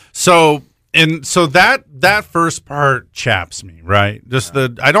 So that first part chaps me, right?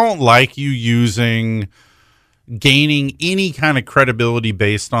 I don't like you gaining any kind of credibility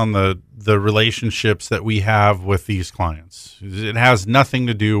based on the relationships that we have with these clients. It has nothing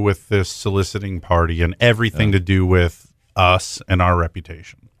to do with this soliciting party and everything to do with us and our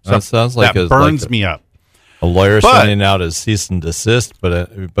reputation. So that sounds like that burns me up. A lawyer sending out a cease and desist,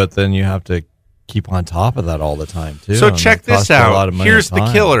 but then you have to keep on top of that all the time too. So check this out. Here's the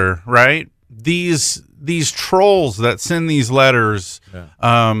killer, right? These trolls that send these letters,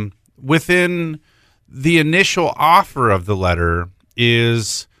 within the initial offer of the letter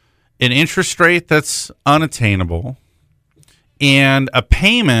is an interest rate that's unattainable and a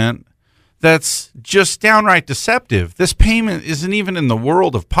payment that's just downright deceptive. This payment isn't even in the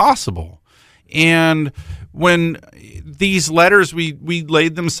world of possible. And when these letters, we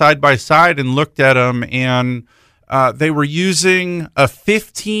laid them side by side and looked at them, and they were using a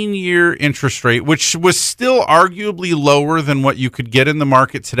 15-year interest rate, which was still arguably lower than what you could get in the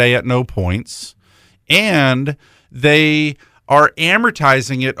market today at no points. And they are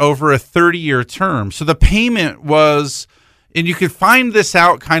amortizing it over a 30-year term. So the payment was, and you could find this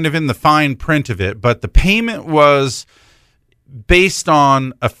out kind of in the fine print of it, but the payment was based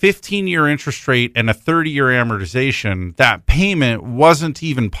on a 15-year interest rate and a 30-year amortization. That payment wasn't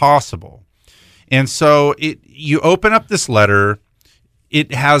even possible. And so you open up this letter,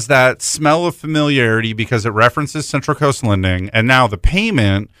 it has that smell of familiarity because it references Central Coast Lending, and now the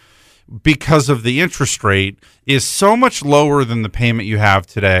payment, because of the interest rate, is so much lower than the payment you have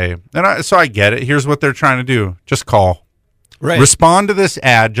today. And so I get it. Here's what they're trying to do. Just call. Right. Respond to this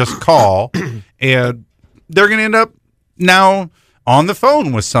ad, just call, and they're going to end up now on the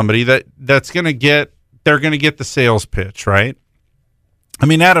phone with somebody they're going to get the sales pitch, right? I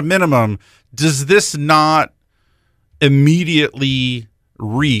mean, at a minimum, does this not immediately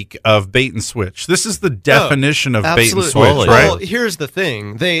reek of bait and switch? This is the definition of bait and switch, right? Well, here's the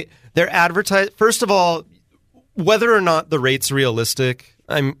thing. They're advertising. First of all, whether or not the rate's realistic,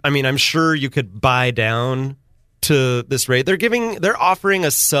 I'm sure you could buy down to this rate. They're offering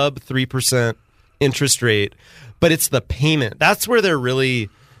a sub 3% interest rate, but it's the payment. That's where they're really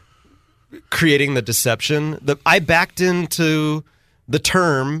creating the deception. I backed into the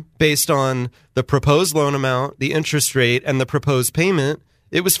term based on the proposed loan amount, the interest rate, and the proposed payment.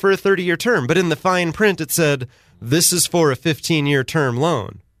 It was for a 30-year term, but in the fine print it said this is for a 15-year term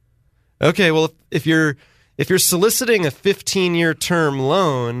loan. Okay, well, if you're soliciting a 15-year term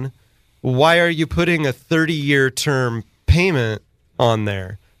loan, why are you putting a 30-year term payment on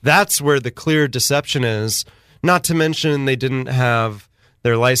there? That's where the clear deception is. Not to mention they didn't have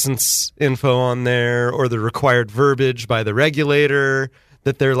their license info on there or the required verbiage by the regulator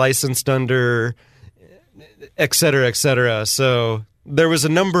that they're licensed under, et cetera, et cetera. So there was a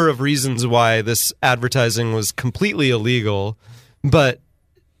number of reasons why this advertising was completely illegal, but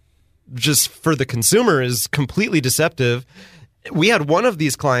just for the consumer is completely deceptive. We had one of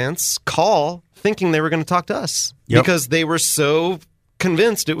these clients call thinking they were going to talk to us because they were so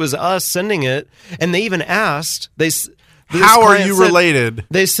convinced it was us sending it. And they even asked, how are you related?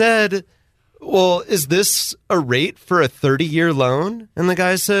 They said, well, is this a rate for a 30-year loan? And the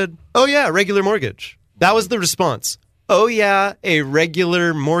guy said, oh, yeah, regular mortgage. That was the response. Oh, yeah, a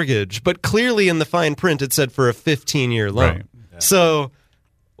regular mortgage. But clearly in the fine print, it said for a 15-year loan. Right. Yeah. So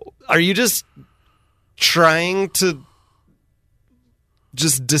are you just trying to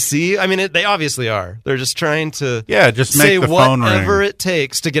just deceive? I mean, they obviously are. They're just trying to just say make the phone ring. whatever it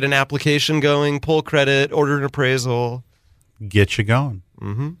takes to get an application going, pull credit, order an appraisal. Get you going.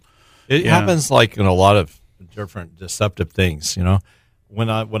 Mm-hmm. It happens like in a lot of different deceptive things, you know. When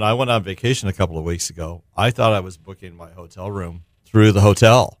I went on vacation a couple of weeks ago, I thought I was booking my hotel room through the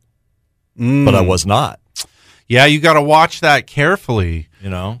hotel, but I was not. Yeah, you got to watch that carefully. You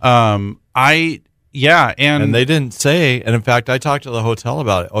know, and they didn't say. And in fact, I talked to the hotel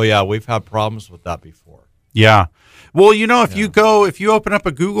about it. Oh yeah, we've had problems with that before. Yeah. Well, you know, if you open up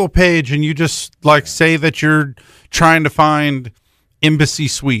a Google page and you just say that you're trying to find Embassy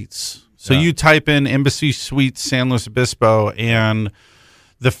Suites. So you type in Embassy Suites San Luis Obispo, and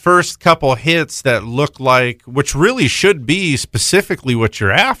the first couple hits that look like, which really should be specifically what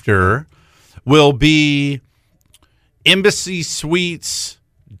you're after, will be Embassy Suites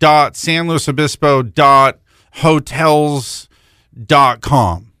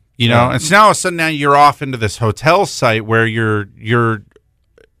sanluisobispo.hotels.com. You know, and so now all of a sudden you're off into this hotel site where your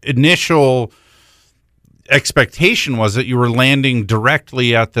initial expectation was that you were landing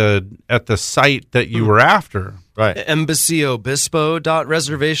directly at the site that you were after. Right.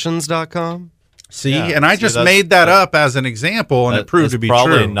 Embassyobispo.reservations.com. See, and I just made that up as an example, and it proved to be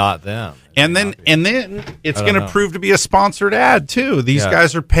probably true. Not them. And then it's going to prove to be a sponsored ad too. These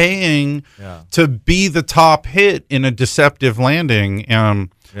guys are paying to be the top hit in a deceptive landing.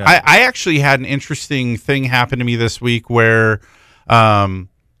 I actually had an interesting thing happen to me this week where I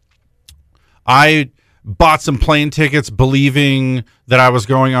bought some plane tickets believing that I was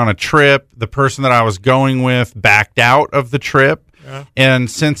going on a trip. The person that I was going with backed out of the trip. Yeah. And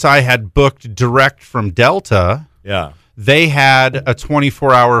since I had booked direct from Delta, they had a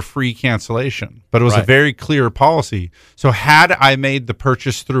 24-hour free cancellation. But it was a very clear policy. So had I made the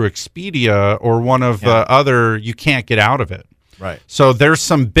purchase through Expedia or one of the other, you can't get out of it. Right. So there's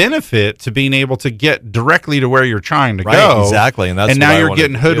some benefit to being able to get directly to where you're trying to go. Exactly. And now you're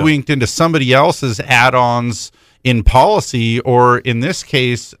getting hoodwinked into somebody else's add-ons in policy, or in this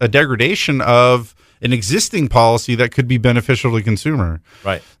case, a degradation of an existing policy that could be beneficial to the consumer.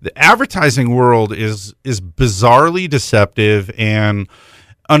 Right. The advertising world is bizarrely deceptive, and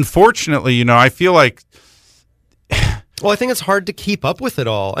unfortunately, you know, I feel like well, I think it's hard to keep up with it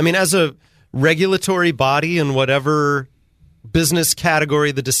all. I mean, as a regulatory body in whatever business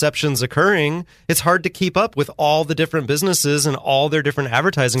category the deception's occurring, it's hard to keep up with all the different businesses and all their different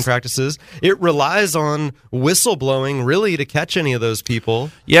advertising practices. It relies on whistleblowing really to catch any of those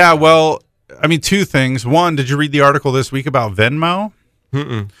people. Yeah, well, I mean, two things. One, did you read the article this week about Venmo?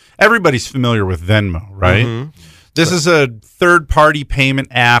 Mm-mm. Everybody's familiar with Venmo, right? Mm-hmm. This is a third-party payment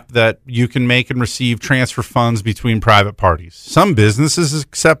app that you can make and receive transfer funds between private parties. Some businesses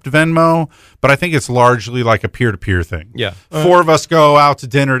accept Venmo, but I think it's largely like a peer-to-peer thing. Yeah. Four of us go out to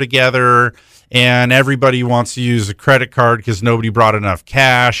dinner together, and everybody wants to use a credit card because nobody brought enough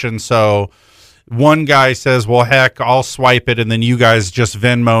cash, and so one guy says, well, heck, I'll swipe it, and then you guys just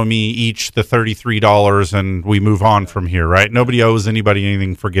Venmo me each the $33, and we move on from here, right? Nobody owes anybody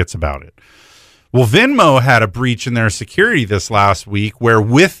anything, forgets about it. Well, Venmo had a breach in their security this last week where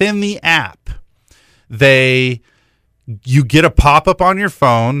within the app, you get a pop-up on your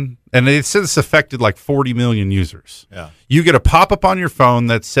phone, and it says this affected like 40 million users. Yeah. You get a pop-up on your phone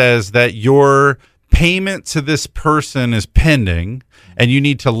that says that your payment to this person is pending, and you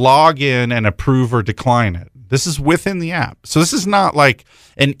need to log in and approve or decline it. This is within the app. So this is not like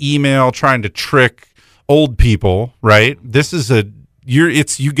an email trying to trick old people, right? This is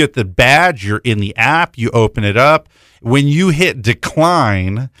you get the badge, you're in the app, you open it up. When you hit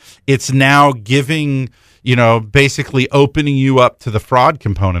decline, it's now giving, basically opening you up to the fraud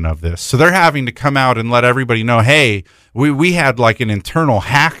component of this. So they're having to come out and let everybody know, hey, we had like an internal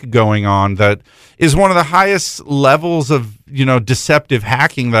hack going on that is one of the highest levels of, deceptive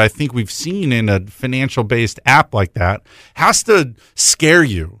hacking that I think we've seen in a financial based app like that. Has to scare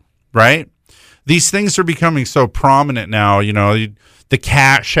you, right? these things are becoming so prominent now. You know, the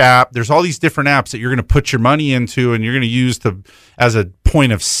Cash App. There's all these different apps that you're going to put your money into, and you're going to use as a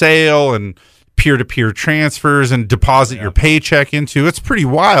point of sale and peer-to-peer transfers and deposit your paycheck into. It's pretty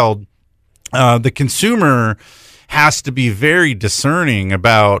wild. The consumer has to be very discerning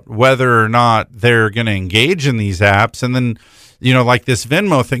about whether or not they're going to engage in these apps. And then, you know, like this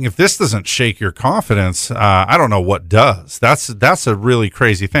Venmo thing, if this doesn't shake your confidence, I don't know what does. That's a really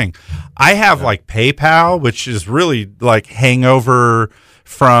crazy thing. I have like PayPal, which is really like hangover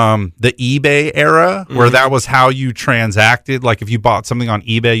from the eBay era, where that was how you transacted. Like if you bought something on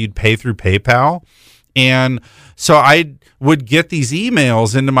eBay, you'd pay through PayPal. And so I would get these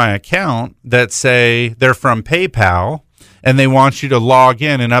emails into my account that say they're from PayPal, and they want you to log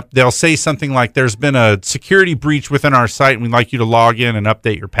in and they'll say something like, there's been a security breach within our site, and we'd like you to log in and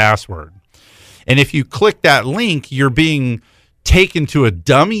update your password. And if you click that link, you're being taken to a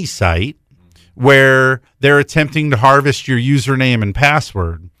dummy site where they're attempting to harvest your username and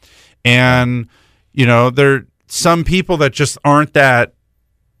password. And, you know, there are some people that just aren't that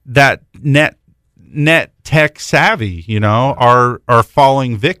net tech savvy, you know, are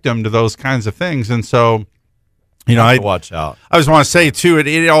falling victim to those kinds of things. And so, you know, I watch out. I just want to say too,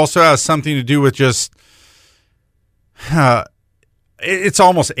 it also has something to do with just it's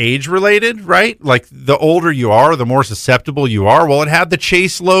almost age related, right? Like the older you are, the more susceptible you are. Well, it had the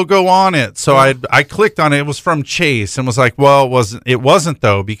Chase logo on it, so I clicked on it. It was from Chase, and was like, well, it wasn't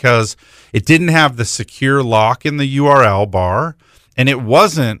though, because it didn't have the secure lock in the URL bar, and it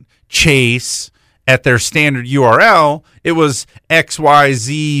wasn't Chase at their standard URL. It was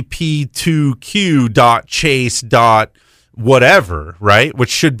xyzp2q.chase.whatever, right? Which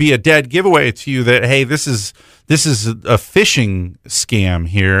should be a dead giveaway to you that, hey, this is a phishing scam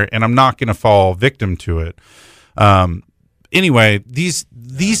here, and I'm not going to fall victim to it. Anyway, these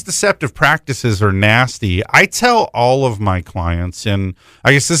deceptive practices are nasty. I tell all of my clients, and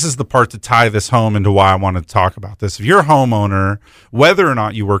I guess this is the part to tie this home into why I wanted to talk about this. If you're a homeowner, whether or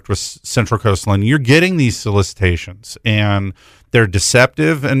not you worked with Central Coast Lending, you're getting these solicitations, and they're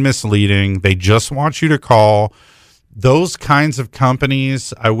deceptive and misleading. They just want you to call. Those kinds of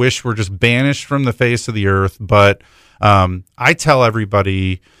companies, I wish were just banished from the face of the earth. But I tell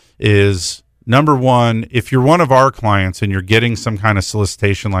everybody is, number one, if you're one of our clients and you're getting some kind of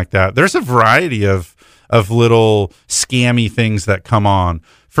solicitation like that, there's a variety of little scammy things that come on.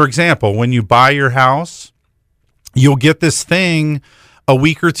 For example, when you buy your house, you'll get this thing a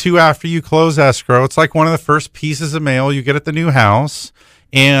week or two after you close escrow. It's like one of the first pieces of mail you get at the new house.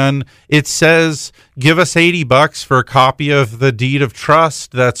 And it says, give us $80 for a copy of the deed of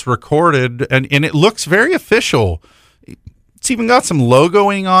trust that's recorded. And it looks very official. It's even got some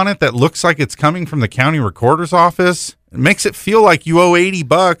logoing on it that looks like it's coming from the county recorder's office. It makes it feel like you owe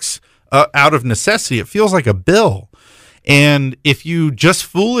 $80 out of necessity. It feels like a bill. And if you just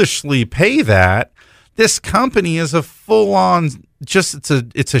foolishly pay that, this company is a full-on,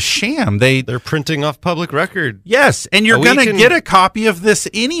 it's a sham. They're printing off public record. Yes, and you're going to get a copy of this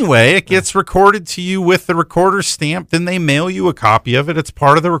anyway. It gets recorded to you with the recorder's stamp. Then they mail you a copy of it. It's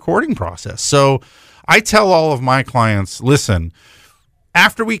part of the recording process. So I tell all of my clients, listen,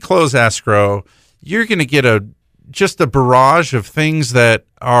 after we close escrow, you're going to get just a barrage of things that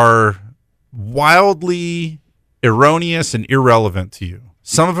are wildly erroneous and irrelevant to you.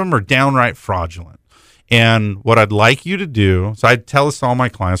 Some of them are downright fraudulent. And what I'd like you to do, so I tell this to all my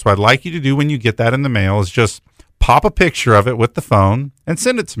clients, what I'd like you to do when you get that in the mail is just pop a picture of it with the phone and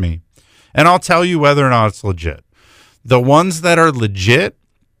send it to me. And I'll tell you whether or not it's legit. The ones that are legit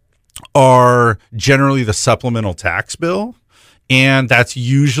are generally the supplemental tax bill. And that's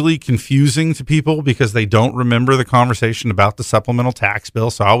usually confusing to people because they don't remember the conversation about the supplemental tax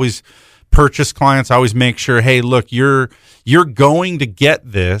bill. So I always purchase clients, I always make sure, hey, look, you're going to get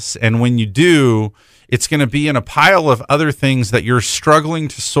this. And when you do, it's going to be in a pile of other things that you're struggling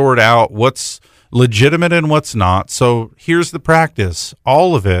to sort out what's legitimate and what's not. So here's the practice.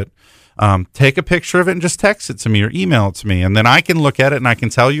 All of it. Take a picture of it and just text it to me or email it to me. And then I can look at it and I can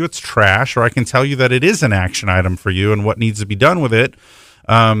tell you it's trash, or I can tell you that it is an action item for you and what needs to be done with it.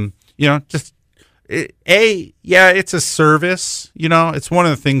 It's a service. You know, it's one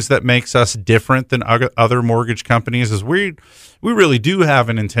of the things that makes us different than other mortgage companies is we really do have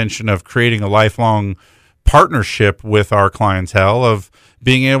an intention of creating a lifelong partnership with our clientele, of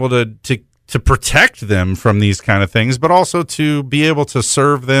being able to protect them from these kind of things, but also to be able to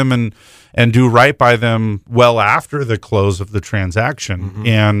serve them and do right by them well after the close of the transaction. Mm-hmm.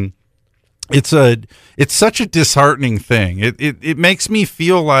 And it's such a disheartening thing. It makes me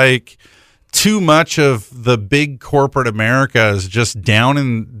feel like too much of the big corporate America is just down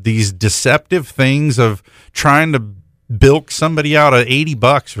in these deceptive things of trying to bilk somebody out of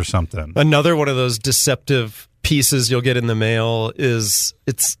 $80 or something. Another one of those deceptive pieces you'll get in the mail is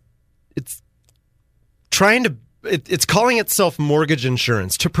it's calling itself mortgage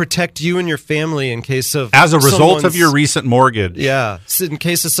insurance to protect you and your family in case of as a result of your recent mortgage. Yeah, so in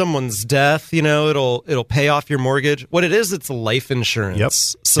case of someone's death, it'll pay off your mortgage. What it is, it's life insurance. Yep.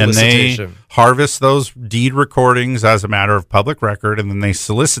 Solicitation. And they harvest those deed recordings as a matter of public record, and then they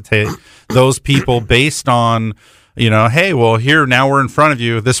solicitate those people based on, hey, well, here, now we're in front of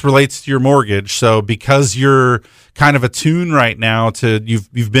you. This relates to your mortgage. So because you're kind of attuned right now to,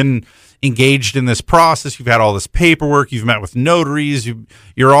 you've been engaged in this process, you've had all this paperwork, you've met with notaries,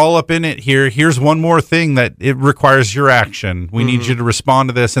 you're all up in it here. Here's one more thing that it requires your action. We need you to respond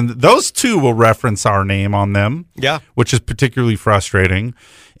to this. And those two will reference our name on them. Yeah. Which is particularly frustrating.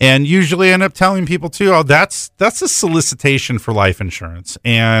 And usually end up telling people too, oh, that's a solicitation for life insurance.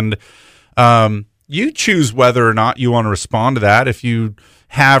 And you choose whether or not you want to respond to that. If you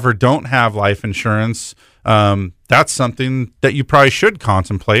have or don't have life insurance, that's something that you probably should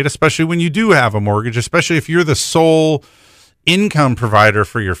contemplate, especially when you do have a mortgage, especially if you're the sole income provider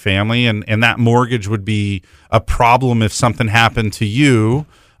for your family, and that mortgage would be a problem if something happened to you.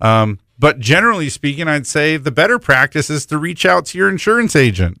 But generally speaking, I'd say the better practice is to reach out to your insurance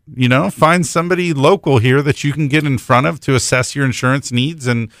agent. Find somebody local here that you can get in front of to assess your insurance needs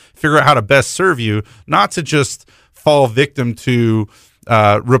and figure out how to best serve you, not to just fall victim to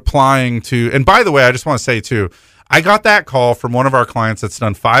replying to. And by the way, I just want to say too, I got that call from one of our clients that's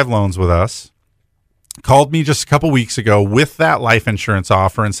done 5 loans with us, called me just a couple weeks ago with that life insurance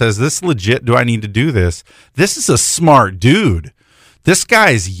offer and says, this legit, do I need to do this? This is a smart dude. This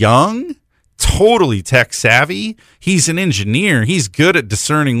guy's young, totally tech savvy. He's an engineer. He's good at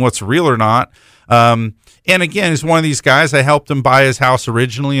discerning what's real or not. And again, he's one of these guys. I helped him buy his house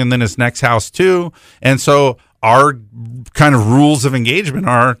originally and then his next house too. And so our kind of rules of engagement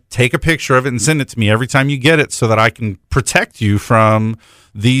are take a picture of it and send it to me every time you get it so that I can protect you from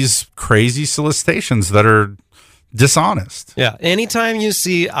these crazy solicitations that are dishonest. Yeah. Anytime you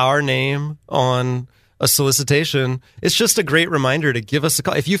see our name on a solicitation, it's just a great reminder to give us a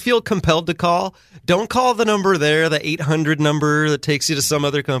call. If you feel compelled to call, don't call the number there, the 800 number that takes you to some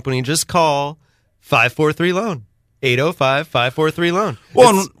other company. Just call 543-LOAN, 805-543-LOAN.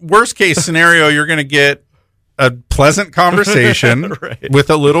 Well, in worst case scenario, you're going to get a pleasant conversation right.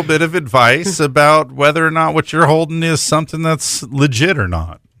 with a little bit of advice about whether or not what you're holding is something that's legit or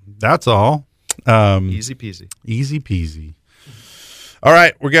not. That's all. Easy peasy. Easy peasy. All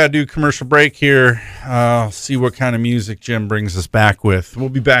right, we got to do a commercial break here. See what kind of music Jim brings us back with. We'll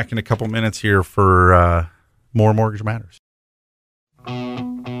be back in a couple minutes here for more Mortgage Matters.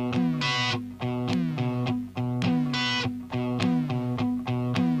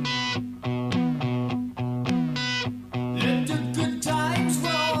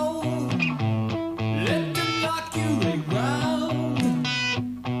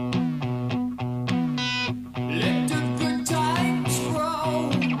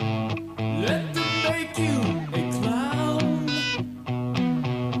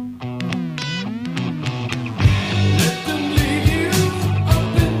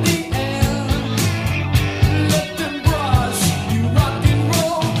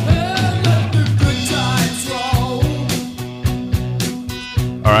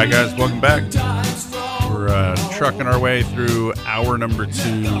 All right, guys, welcome back. We're trucking our way through hour number 2.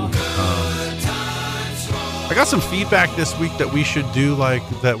 I got some feedback this week that we should do,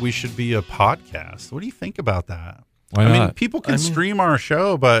 that we should be a podcast. What do you think about that? Why not? I mean, people can stream our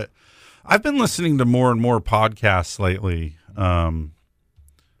show, but I've been listening to more and more podcasts lately.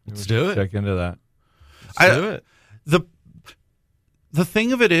 Let's do it. Check into that. Let's do it. The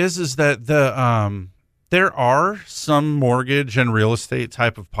thing of it is that there are some mortgage and real estate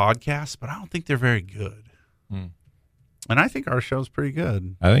type of podcasts, but I don't think they're very good. And I think our show's pretty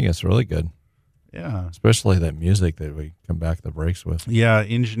good. I think it's really good. Yeah. Especially that music that we come back the breaks with. Yeah,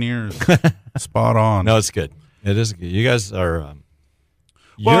 engineers. Spot on. No, it's good. It is good. You guys are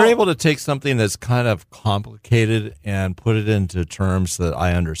you're able to take something that's kind of complicated and put it into terms that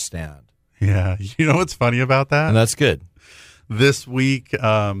I understand. Yeah. You know what's funny about that? And that's good. This week,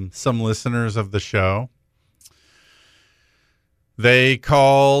 some listeners of the show, they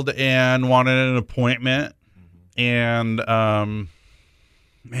called and wanted an appointment, and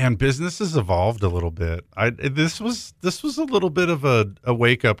man, business has evolved a little bit. This was a little bit of a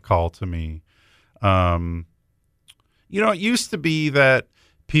wake up call to me. It used to be that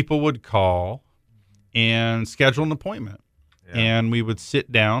people would call and schedule an appointment. and we would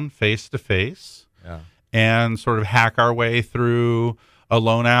sit down face to face and sort of hack our way through a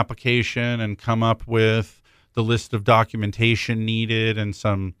loan application and come up with the list of documentation needed and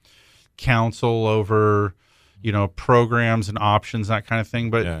some counsel over, programs and options, that kind of thing.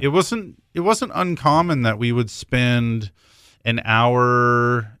 But it wasn't uncommon that we would spend an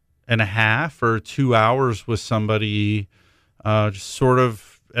hour and a half or 2 hours with somebody, just sort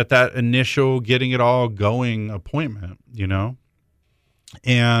of at that initial getting it all going appointment,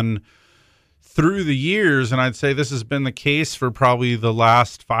 and through the years, and I'd say this has been the case for probably the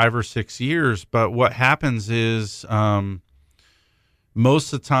last 5 or 6 years, but what happens is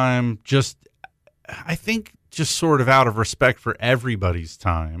most of the time, I think just sort of out of respect for everybody's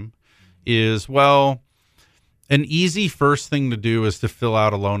time, is, well, an easy first thing to do is to fill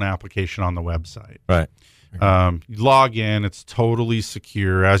out a loan application on the website. Right. You log in, it's totally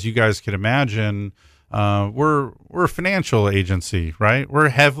secure. As you guys can imagine, we're a financial agency, right? We're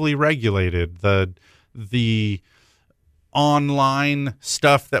heavily regulated. The online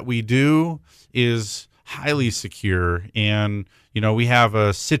stuff that we do is highly secure, and we have a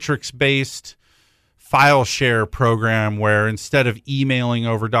Citrix-based file share program where instead of emailing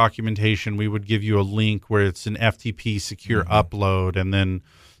over documentation, we would give you a link where it's an FTP secure upload, and then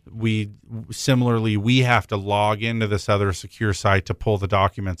we have to log into this other secure site to pull the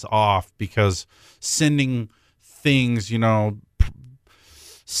documents off, because sending things,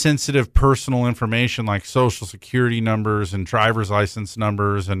 sensitive personal information like social security numbers and driver's license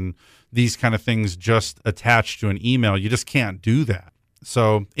numbers and these kind of things just attached to an email, you just can't do that.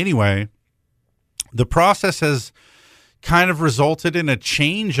 So anyway, the process has kind of resulted in a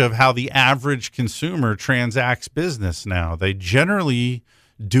change of how the average consumer transacts business now. They generally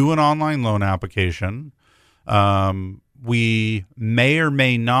do an online loan application. We may or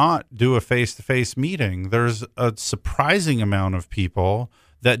may not do a face-to-face meeting. There's a surprising amount of people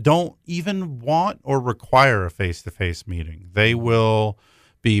that don't even want or require a face-to-face meeting. They will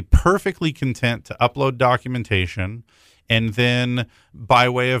be perfectly content to upload documentation, and then by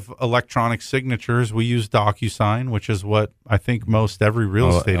way of electronic signatures, we use DocuSign, which is what I think most every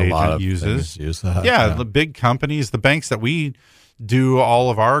real estate agent uses. Use that. Yeah, the big companies, the banks that we do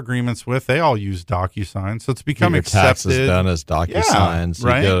all of our agreements with, they all use DocuSign. So it's become accepted. Taxes done as DocuSign. So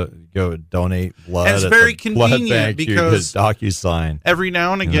right? You go donate blood. And it's at very the convenient bank, because DocuSign. Every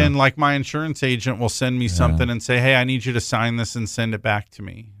now and again, like my insurance agent will send me something and say, "Hey, I need you to sign this and send it back to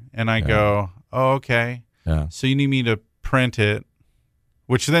me." And I go, "Oh, okay. Yeah. So you need me to print it,"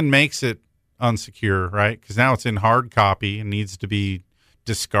 which then makes it unsecure, right? Because now it's in hard copy and needs to be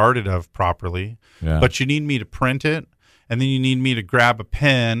discarded of properly. Yeah. But you need me to print it, and then you need me to grab a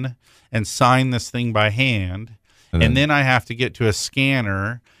pen and sign this thing by hand, and then I have to get to a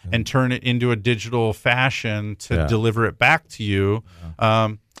scanner and turn it into a digital fashion to deliver it back to you.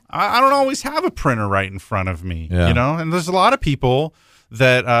 I don't always have a printer right in front of me, and there's a lot of people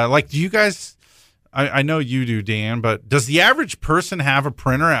that do you guys, I know you do, Dan, but does the average person have a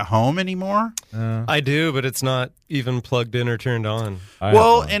printer at home anymore? I do, but it's not even plugged in or turned on.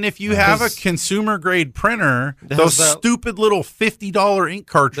 Well, and if you have a consumer-grade printer, those stupid little $50 ink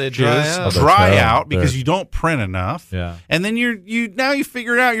cartridges dry out because you don't print enough. Yeah. And then you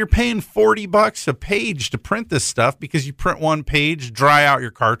figure it out, you're paying $40 a page to print this stuff because you print one page, dry out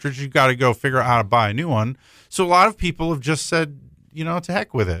your cartridge, you got to go figure out how to buy a new one. So a lot of people have just said, to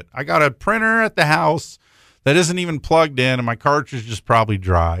heck with it. I got a printer at the house that isn't even plugged in, and my cartridge is probably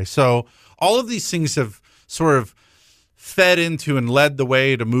dry. So all of these things have sort of fed into and led the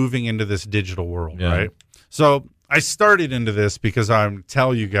way to moving into this digital world, right? So I started into this because I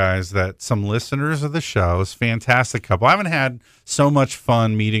tell you guys that some listeners of the show, this fantastic couple, I haven't had so much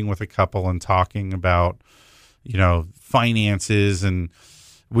fun meeting with a couple and talking about, finances, and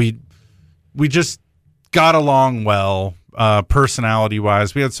we just got along well. Personality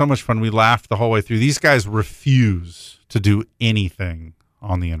wise, we had so much fun. We laughed the whole way through. These guys refuse to do anything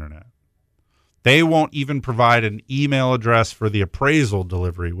on the internet. They won't even provide an email address for the appraisal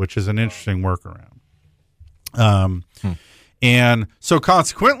delivery, which is an interesting workaround. And so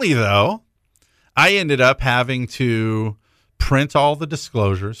consequently, though, I ended up having to print all the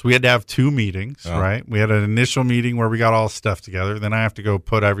disclosures. We had to have 2 meetings, right? We had an initial meeting where we got all stuff together. Then I have to go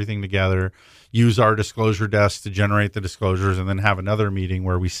put everything together, use our disclosure desk to generate the disclosures, and then have another meeting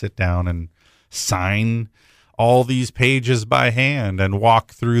where we sit down and sign all these pages by hand and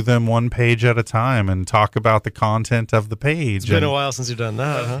walk through them one page at a time and talk about the content of the page. It's been a while since you've done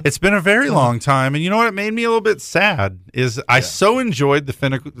that, huh? It's been a very long time. And you know what? It made me a little bit sad is I so enjoyed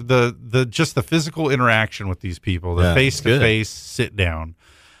the physical interaction with these people, the face-to-face sit down.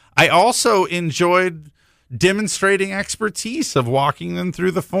 I also enjoyed demonstrating expertise of walking them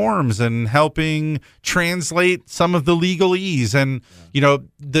through the forms and helping translate some of the legalese. And,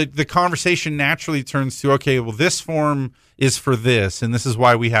 the conversation naturally turns to, okay, well, this form is for this, and this is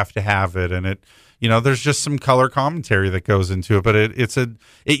why we have to have it. And there's just some color commentary that goes into it, but it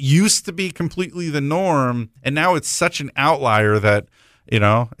used to be completely the norm, and now it's such an outlier that,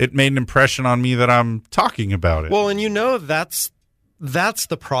 it made an impression on me that I'm talking about it. Well, and that's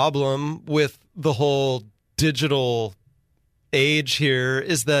the problem with the whole digital age here,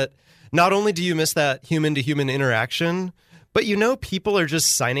 is that not only do you miss that human-to-human interaction, but people are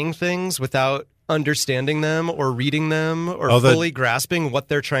just signing things without understanding them or reading them or fully grasping what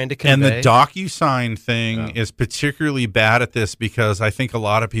they're trying to convey. And the DocuSign thing is particularly bad at this because I think a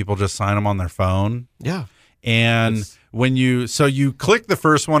lot of people just sign them on their phone. Yeah. And when you click the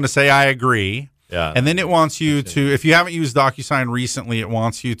first one to say, I agree. Yeah. And then it wants you to, if you haven't used DocuSign recently, it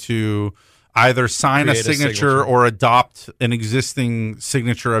wants you to either sign a signature or adopt an existing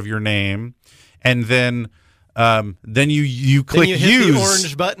signature of your name. And then you click then you hit use the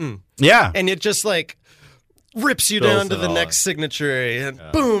orange button. Yeah. And it just rips you down to the next signature and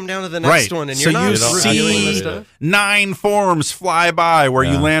boom, down to the next one. And so you're not reviewing this stuff. 9 forms fly by where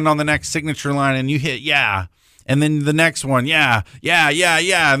you land on the next signature line and you hit and then the next one, and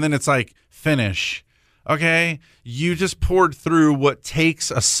then it's like finish. Okay, you just poured through what takes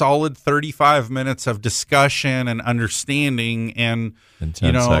a solid 35 minutes of discussion and understanding, and in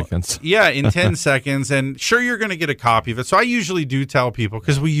 10 seconds. Yeah, in 10 seconds, and sure, you're going to get a copy of it. So I usually do tell people,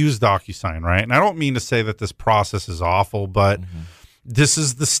 because we use DocuSign, right? And I don't mean to say that this process is awful, but this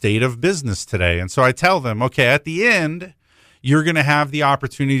is the state of business today. And so I tell them, okay, at the end, you're going to have the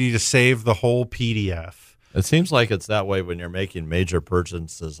opportunity to save the whole PDF. It seems like it's that way when you're making major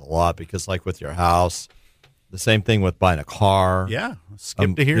purchases a lot, because like with your house, the same thing with buying a car. Yeah,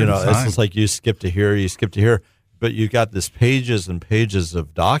 skip to here. It's just like you skip to here, but you got this pages and pages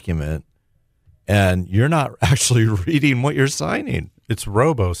of document, and you're not actually reading what you're signing. It's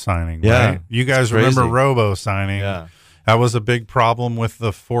robo-signing, yeah, right? You guys remember robo-signing? Yeah. That was a big problem with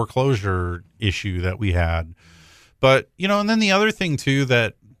the foreclosure issue that we had. But, and then the other thing, too,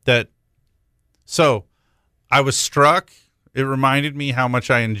 so I was struck. It reminded me how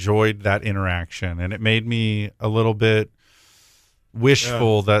much I enjoyed that interaction, and it made me a little bit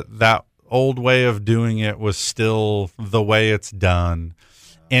wishful that old way of doing it was still the way it's done.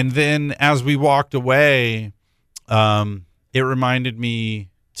 And then as we walked away, it reminded me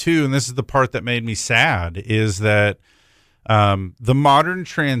too, and this is the part that made me sad, is that the modern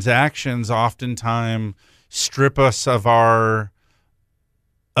transactions oftentimes strip us of our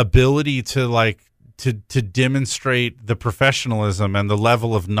ability to to demonstrate the professionalism and the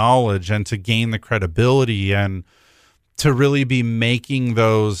level of knowledge and to gain the credibility and to really be making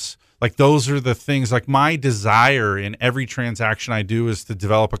those, those are the things, my desire in every transaction I do is to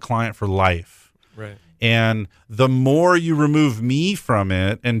develop a client for life. Right. And the more you remove me from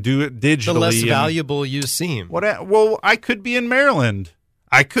it and do it digitally, the less valuable you seem. Well, I could be in Maryland.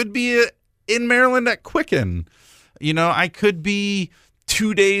 I could be in Maryland at Quicken. I could be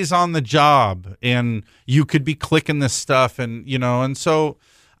 2 days on the job, and you could be clicking this stuff, and and so,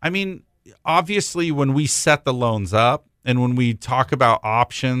 I mean, obviously, when we set the loans up and when we talk about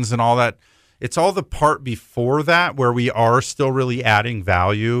options and all that, it's all the part before that where we are still really adding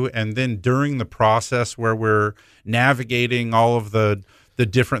value, and then during the process where we're navigating all of the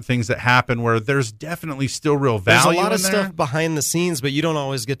different things that happen, where there's definitely still real value. There's a lot of stuff behind the scenes, but you don't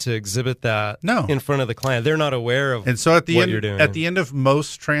always get to exhibit that in front of the client. They're not aware of what you're doing. At the end of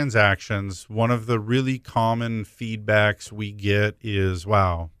most transactions, one of the really common feedbacks we get is,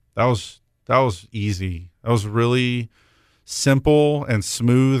 wow, that was easy. That was really simple and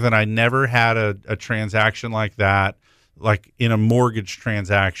smooth, and I never had a transaction like that, like in a mortgage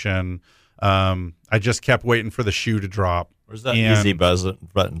transaction. I just kept waiting for the shoe to drop. Where's that easy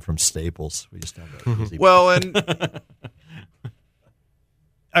button from Staples? We used to have that easy button. And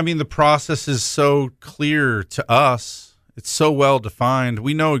I mean, the process is so clear to us. It's so well defined.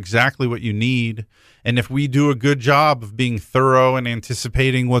 We know exactly what you need. And if we do a good job of being thorough and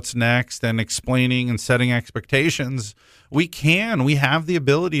anticipating what's next and explaining and setting expectations, we have the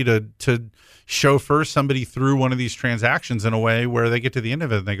ability to chauffeur somebody through one of these transactions in a way where they get to the end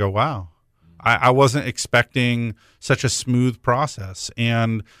of it and they go, wow, I wasn't expecting such a smooth process.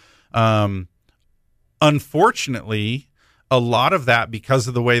 And unfortunately, a lot of that, because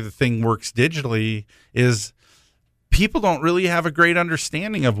of the way the thing works digitally, is people don't really have a great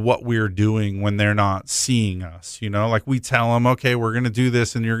understanding of what we're doing when they're not seeing us. We tell them, okay, we're going to do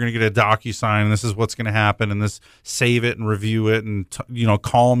this and you're going to get a DocuSign and this is what's going to happen, and this, save it and review it and,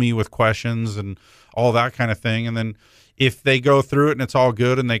 call me with questions and all that kind of thing. And then if they go through it and it's all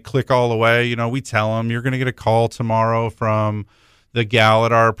good and they click all the way, you know, we tell them you're going to get a call tomorrow from the gal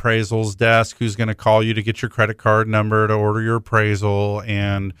at our appraisals desk who's going to call you to get your credit card number to order your appraisal.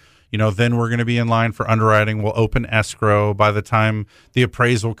 And, you know, then we're going to be in line for underwriting. We'll open escrow. By the time the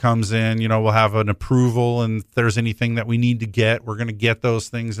appraisal comes in, you know, we'll have an approval. And if there's anything that we need to get, we're going to get those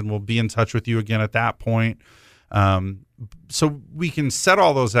things and we'll be in touch with you again at that point. So we can set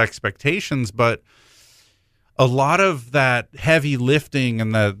all those expectations, but a lot of that heavy lifting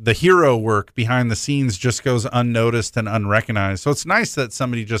and the hero work behind the scenes just goes unnoticed and unrecognized. So it's nice that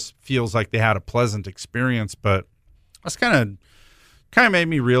somebody just feels like they had a pleasant experience, but that's kind of made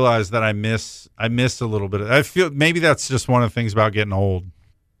me realize that I miss a little bit. I feel maybe that's just one of the things about getting old.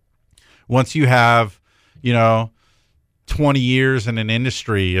 Once you have, you know, 20 years in an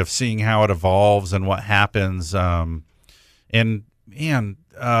industry of seeing how it evolves and what happens,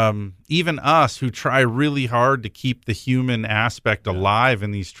 even us who try really hard to keep the human aspect alive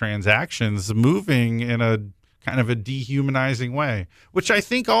in these transactions, moving in a kind of a dehumanizing way, which I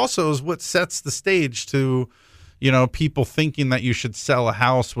think also is what sets the stage to, you know, people thinking that you should sell a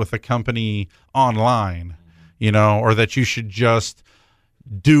house with a company online, you know, or that you should just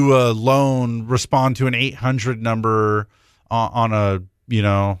do a loan, respond to an 800 number on a, you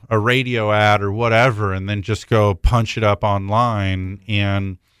know, a radio ad or whatever, and then just go punch it up online.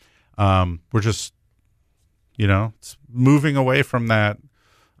 And we're just, you know, it's moving away from that.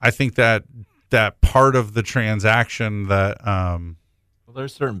 I think that part of the transaction that well,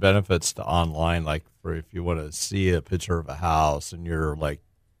 there's certain benefits to online, like for if you want to see a picture of a house and you're like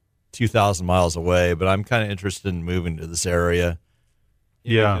 2,000 miles away, but I'm kind of interested in moving to this area.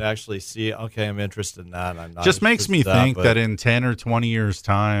 You can actually see, okay, I'm interested in that. I'm not. Just makes me think that in 10 or 20 years'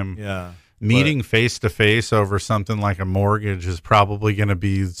 time, meeting face-to-face over something like a mortgage is probably going to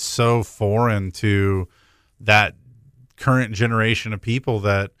be so foreign to that current generation of people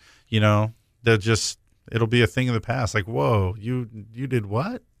that, you know, it'll be a thing of the past. Like, whoa, you did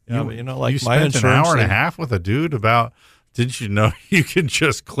what? Yeah, but, you know, like you my spent an hour and a half with a dude about, did you know you could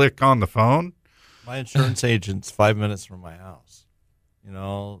just click on the phone? My insurance agent's 5 minutes from my house. You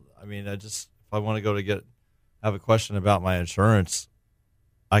know, I mean, if I want to go to have a question about my insurance,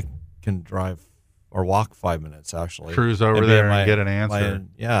 I can drive or walk 5 minutes, actually. Cruise over there and get an answer.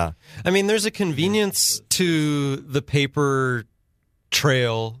 Yeah. I mean, there's a convenience to the paper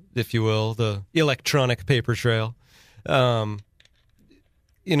trail, if you will, the electronic paper trail.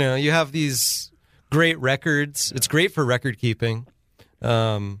 You know, you have these great records. It's great for record keeping.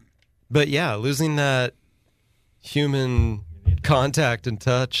 But yeah, losing that human contact and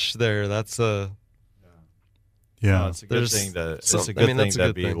touch there, that's a no, it's a good thing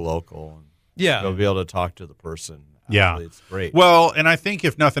to be local and you'll be able to talk to the person. Actually, it's great. Well, and I think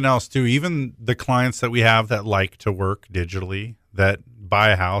if nothing else too, even the clients that we have that like to work digitally, that buy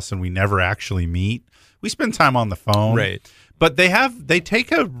a house and we never actually meet, we spend time on the phone, right? But they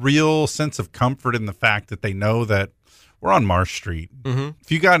take a real sense of comfort in the fact that they know that we're on Marsh Street.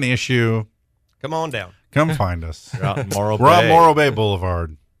 If you got an issue, come on down. Come find us. We're out in Morro Bay. We're on Morro Bay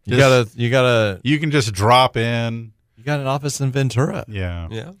Boulevard. You can just drop in. You got an office in Ventura. Yeah.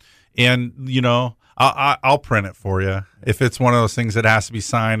 And you know, I'll print it for you. If it's one of those things that has to be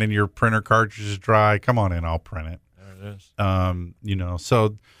signed and your printer cartridge is dry, come on in, I'll print it. There it is. You know,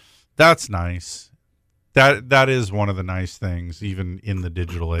 so that's nice. That is one of the nice things, even in the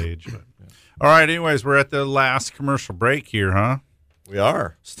digital age. But, all right, anyways, we're at the last commercial break here, huh? We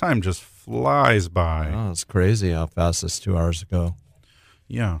are. This time just flies by. Oh, it's crazy how fast this 2 hours ago.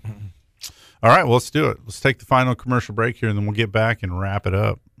 Yeah. All right, well, let's do it. Let's take the final commercial break here, and then we'll get back and wrap it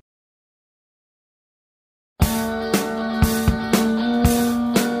up.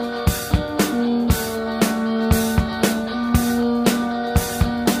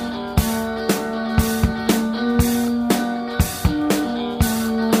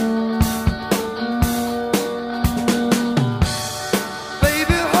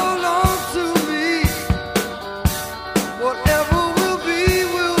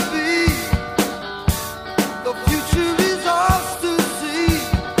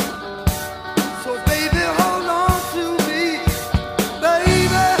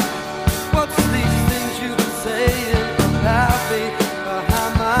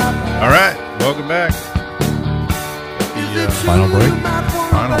 Welcome back. Final break.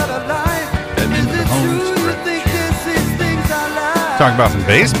 Heading into the home stretch. Talking about some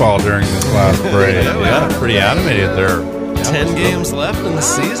baseball during this last break. Yeah, pretty animated there. 10 games left in the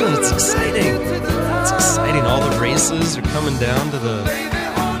season. It's exciting. It's exciting. All the races are coming down to the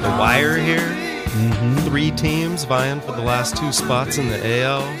wire here. 3 teams vying for the last 2 spots in the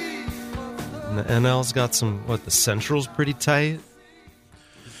AL. And the NL's got some, the Central's pretty tight.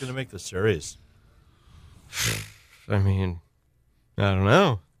 Who's going to make the series? I mean, I don't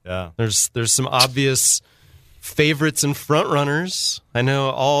know. Yeah. There's some obvious favorites and front runners. I know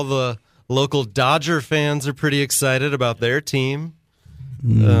all the local Dodger fans are pretty excited about their team.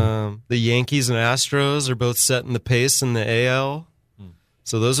 The Yankees and Astros are both setting the pace in the AL.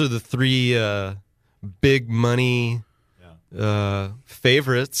 So those are the three big money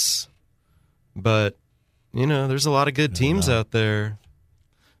favorites. But, there's a lot of good teams out there.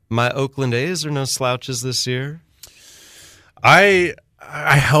 My Oakland A's are no slouches this year. I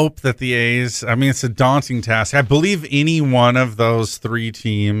hope that the A's, it's a daunting task. I believe any one of those three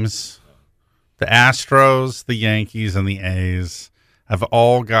teams, the Astros, the Yankees, and the A's, have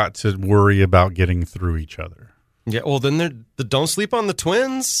all got to worry about getting through each other. Yeah, well, then don't sleep on the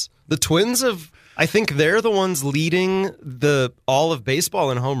Twins. The Twins I think they're the ones leading all of baseball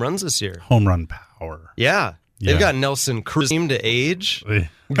in home runs this year. Home run power. Yeah. They've got Nelson Cruz to age.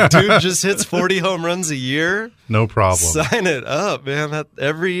 Dude just hits 40 home runs a year. No problem. Sign it up, man.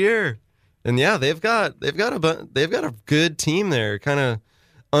 Every year. And yeah, they've got a good team there. Kind of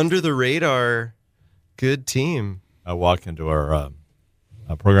under the radar, good team. I walk into our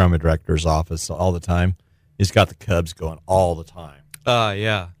program director's office all the time. He's got the Cubs going all the time.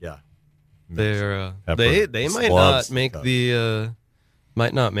 Yeah. Yeah. They might not make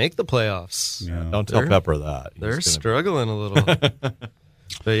might not make the playoffs. Yeah. Don't tell Pepper that. They're struggling a little.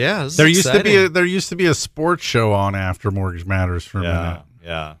 But yeah, there used to be a sports show on after Mortgage Matters for a minute.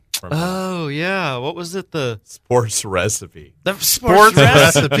 Yeah. Oh yeah, what was it? The sports recipe. The sports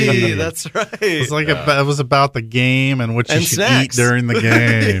recipe. That's right. It's like it was about the game and what you should snacks. eat during the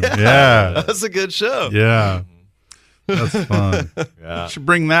game. Yeah, that was a good show. Yeah, that's fun. Yeah, should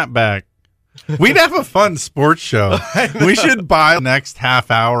bring that back. We'd have a fun sports show. We should buy the next half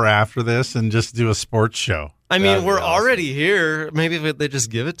hour after this and just do a sports show. I mean, we're already here. Maybe they just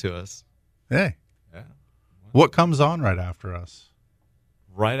give it to us. Hey, what comes on right after us?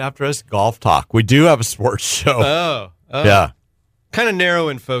 Right after us, Golf Talk. We do have a sports show. Oh. Yeah. Kind of narrow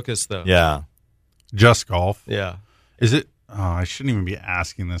in focus, though. Yeah. Just golf? Yeah. Is it? Oh, I shouldn't even be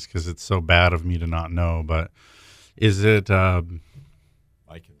asking this because it's so bad of me to not know, but is it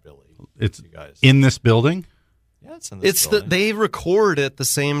Mike and Billy? It's you guys. In this building? Yeah, it's in this building. They record at the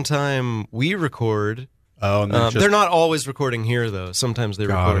same time we record. Oh, and they're not always recording here, though. Sometimes they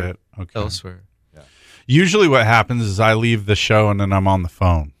record elsewhere. Usually what happens is I leave the show and then I'm on the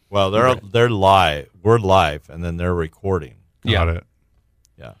phone. Well, they're live. We're live, and then they're recording. Got it.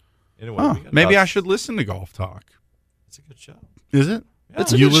 Yeah. Anyway, maybe I should listen to Golf Talk. It's a good show. Is it? Yeah.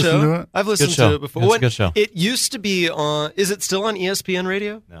 It's a you good listen show. to it? I've listened to it before. It's a good show. It used to be on. Is it still on ESPN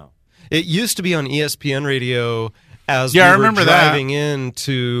Radio? No. It used to be on ESPN Radio as I we were remember driving in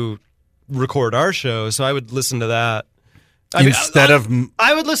to record our show. So I would listen to that. I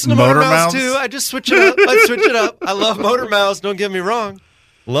would listen to Motor Mouse too. I just switch it up. I'd switch it up. I love Motor Mouse. Don't get me wrong.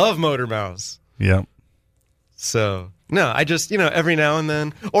 Love Motor Mouse. Yep. So, no, I just, every now and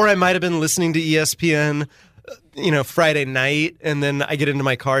then, or I might have been listening to ESPN, Friday night, and then I get into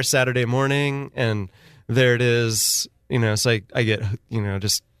my car Saturday morning, and there it is, so I get,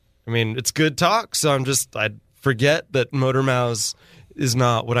 it's good talk, so I forget that Motor Mouse is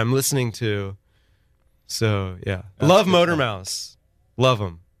not what I'm listening to. So, yeah. Love Motor Mouse. Love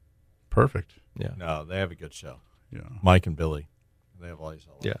them. Perfect. Yeah. No, they have a good show. Yeah. Mike and Billy. They have all these.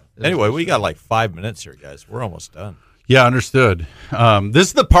 Yeah. Anyway, we got like 5 minutes here, guys. We're almost done. Yeah, understood. This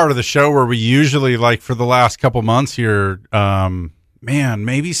is the part of the show where we usually, for the last couple months here,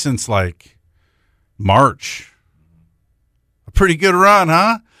 maybe since March. A pretty good run,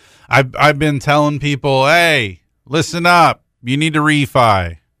 huh? I've been telling people, hey, listen up. You need to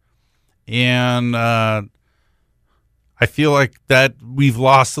refi. And I feel like that we've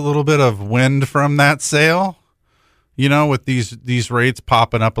lost a little bit of wind from that sale, with these rates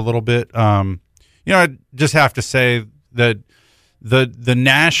popping up a little bit. I just have to say that the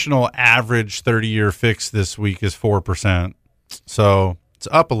national average 30-year fix this week is 4%. So it's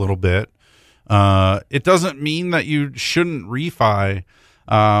up a little bit. It doesn't mean that you shouldn't refi.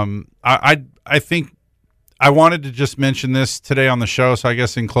 I think I wanted to just mention this today on the show, so I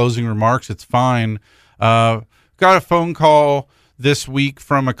guess in closing remarks, it's fine. Got a phone call this week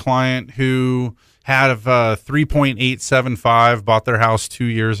from a client who had a 3.875, bought their house 2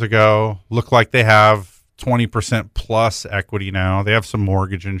 years ago. Look like they have 20% plus equity now. They have some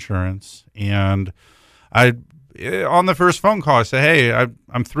mortgage insurance. And on the first phone call, I said, hey,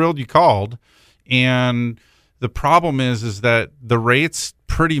 I'm thrilled you called. And the problem is that the rate's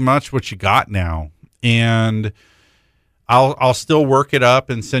pretty much what you got now. And I'll still work it up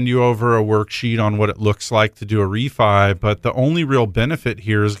and send you over a worksheet on what it looks like to do a refi, but the only real benefit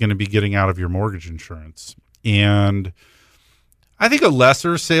here is going to be getting out of your mortgage insurance. And I think a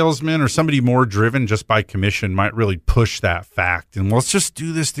lesser salesman or somebody more driven just by commission might really push that fact. And let's just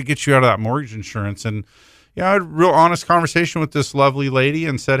do this to get you out of that mortgage insurance. And I had a real honest conversation with this lovely lady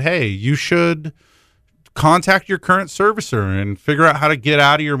and said, hey, you should contact your current servicer and figure out how to get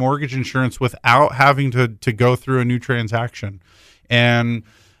out of your mortgage insurance without having to go through a new transaction. And,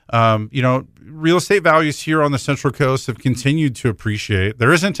 real estate values here on the Central Coast have continued to appreciate.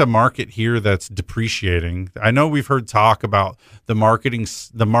 There isn't a market here that's depreciating. I know we've heard talk about the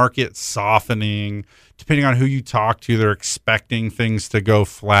market softening. Depending on who you talk to, they're expecting things to go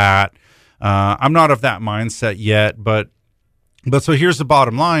flat. I'm not of that mindset yet, but so here's the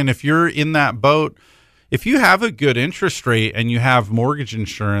bottom line. If you're in that boat, if you have a good interest rate and you have mortgage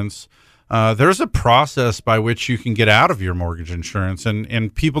insurance, there's a process by which you can get out of your mortgage insurance.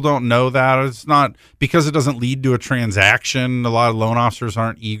 And people don't know that. It's not because it doesn't lead to a transaction. A lot of loan officers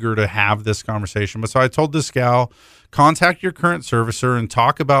aren't eager to have this conversation. But so I told this gal, contact your current servicer and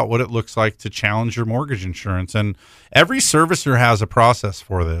talk about what it looks like to challenge your mortgage insurance. And every servicer has a process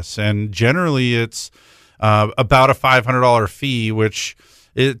for this. And generally it's about a $500 fee, which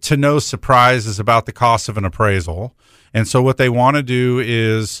to no surprise is about the cost of an appraisal. And so what they want to do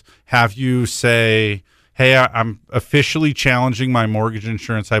is have you say, hey, I'm officially challenging my mortgage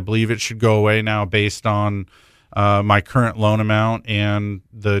insurance. I believe it should go away now based on my current loan amount and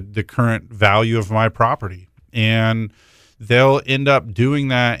the current value of my property. And they'll end up doing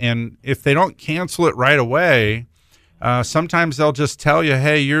that. And if they don't cancel it right away, sometimes they'll just tell you,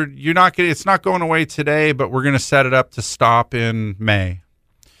 hey, it's not going away today, but we're going to set it up to stop in May.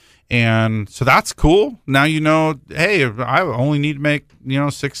 And so that's cool. Now hey, I only need to make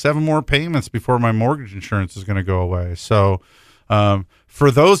 6-7 more payments before my mortgage insurance is going to go away. So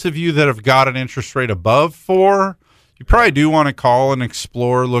for those of you that have got an interest rate above 4, you probably do want to call and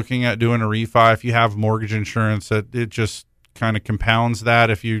explore looking at doing a refi. If you have mortgage insurance, it just kind of compounds that.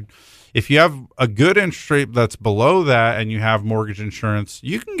 If you have a good interest rate that's below that and you have mortgage insurance,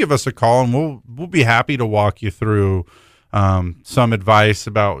 you can give us a call and we'll be happy to walk you through some advice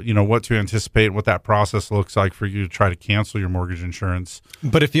about what to anticipate and what that process looks like for you to try to cancel your mortgage insurance.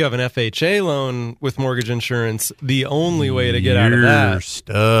 But if you have an FHA loan with mortgage insurance, the only way to get out of that, you're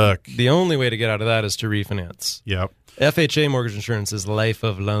stuck. The only way to get out of that is to refinance. Yep. FHA mortgage insurance is life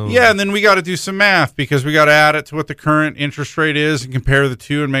of loan. Yeah, and then we got to do some math because we got to add it to what the current interest rate is and compare the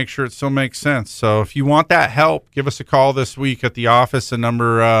two and make sure it still makes sense. So if you want that help, give us a call this week at the office,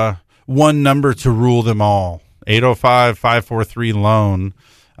 one number to rule them all. 805-543-LOAN,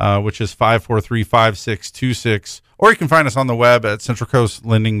 which is 543-5626. Or you can find us on the web at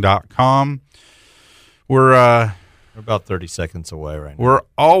centralcoastlending.com. We're about 30 seconds away right now. We're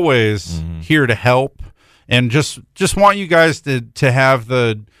always here to help and just want you guys to have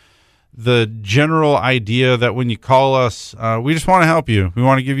the general idea that when you call us, we just want to help you. We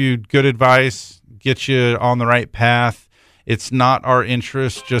want to give you good advice, get you on the right path. It's not our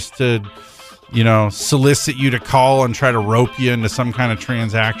interest just to solicit you to call and try to rope you into some kind of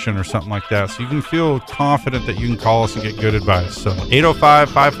transaction or something like that. So you can feel confident that you can call us and get good advice. So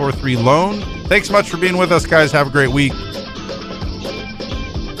 805-543-LOAN. Thanks so much for being with us, guys. Have a great week.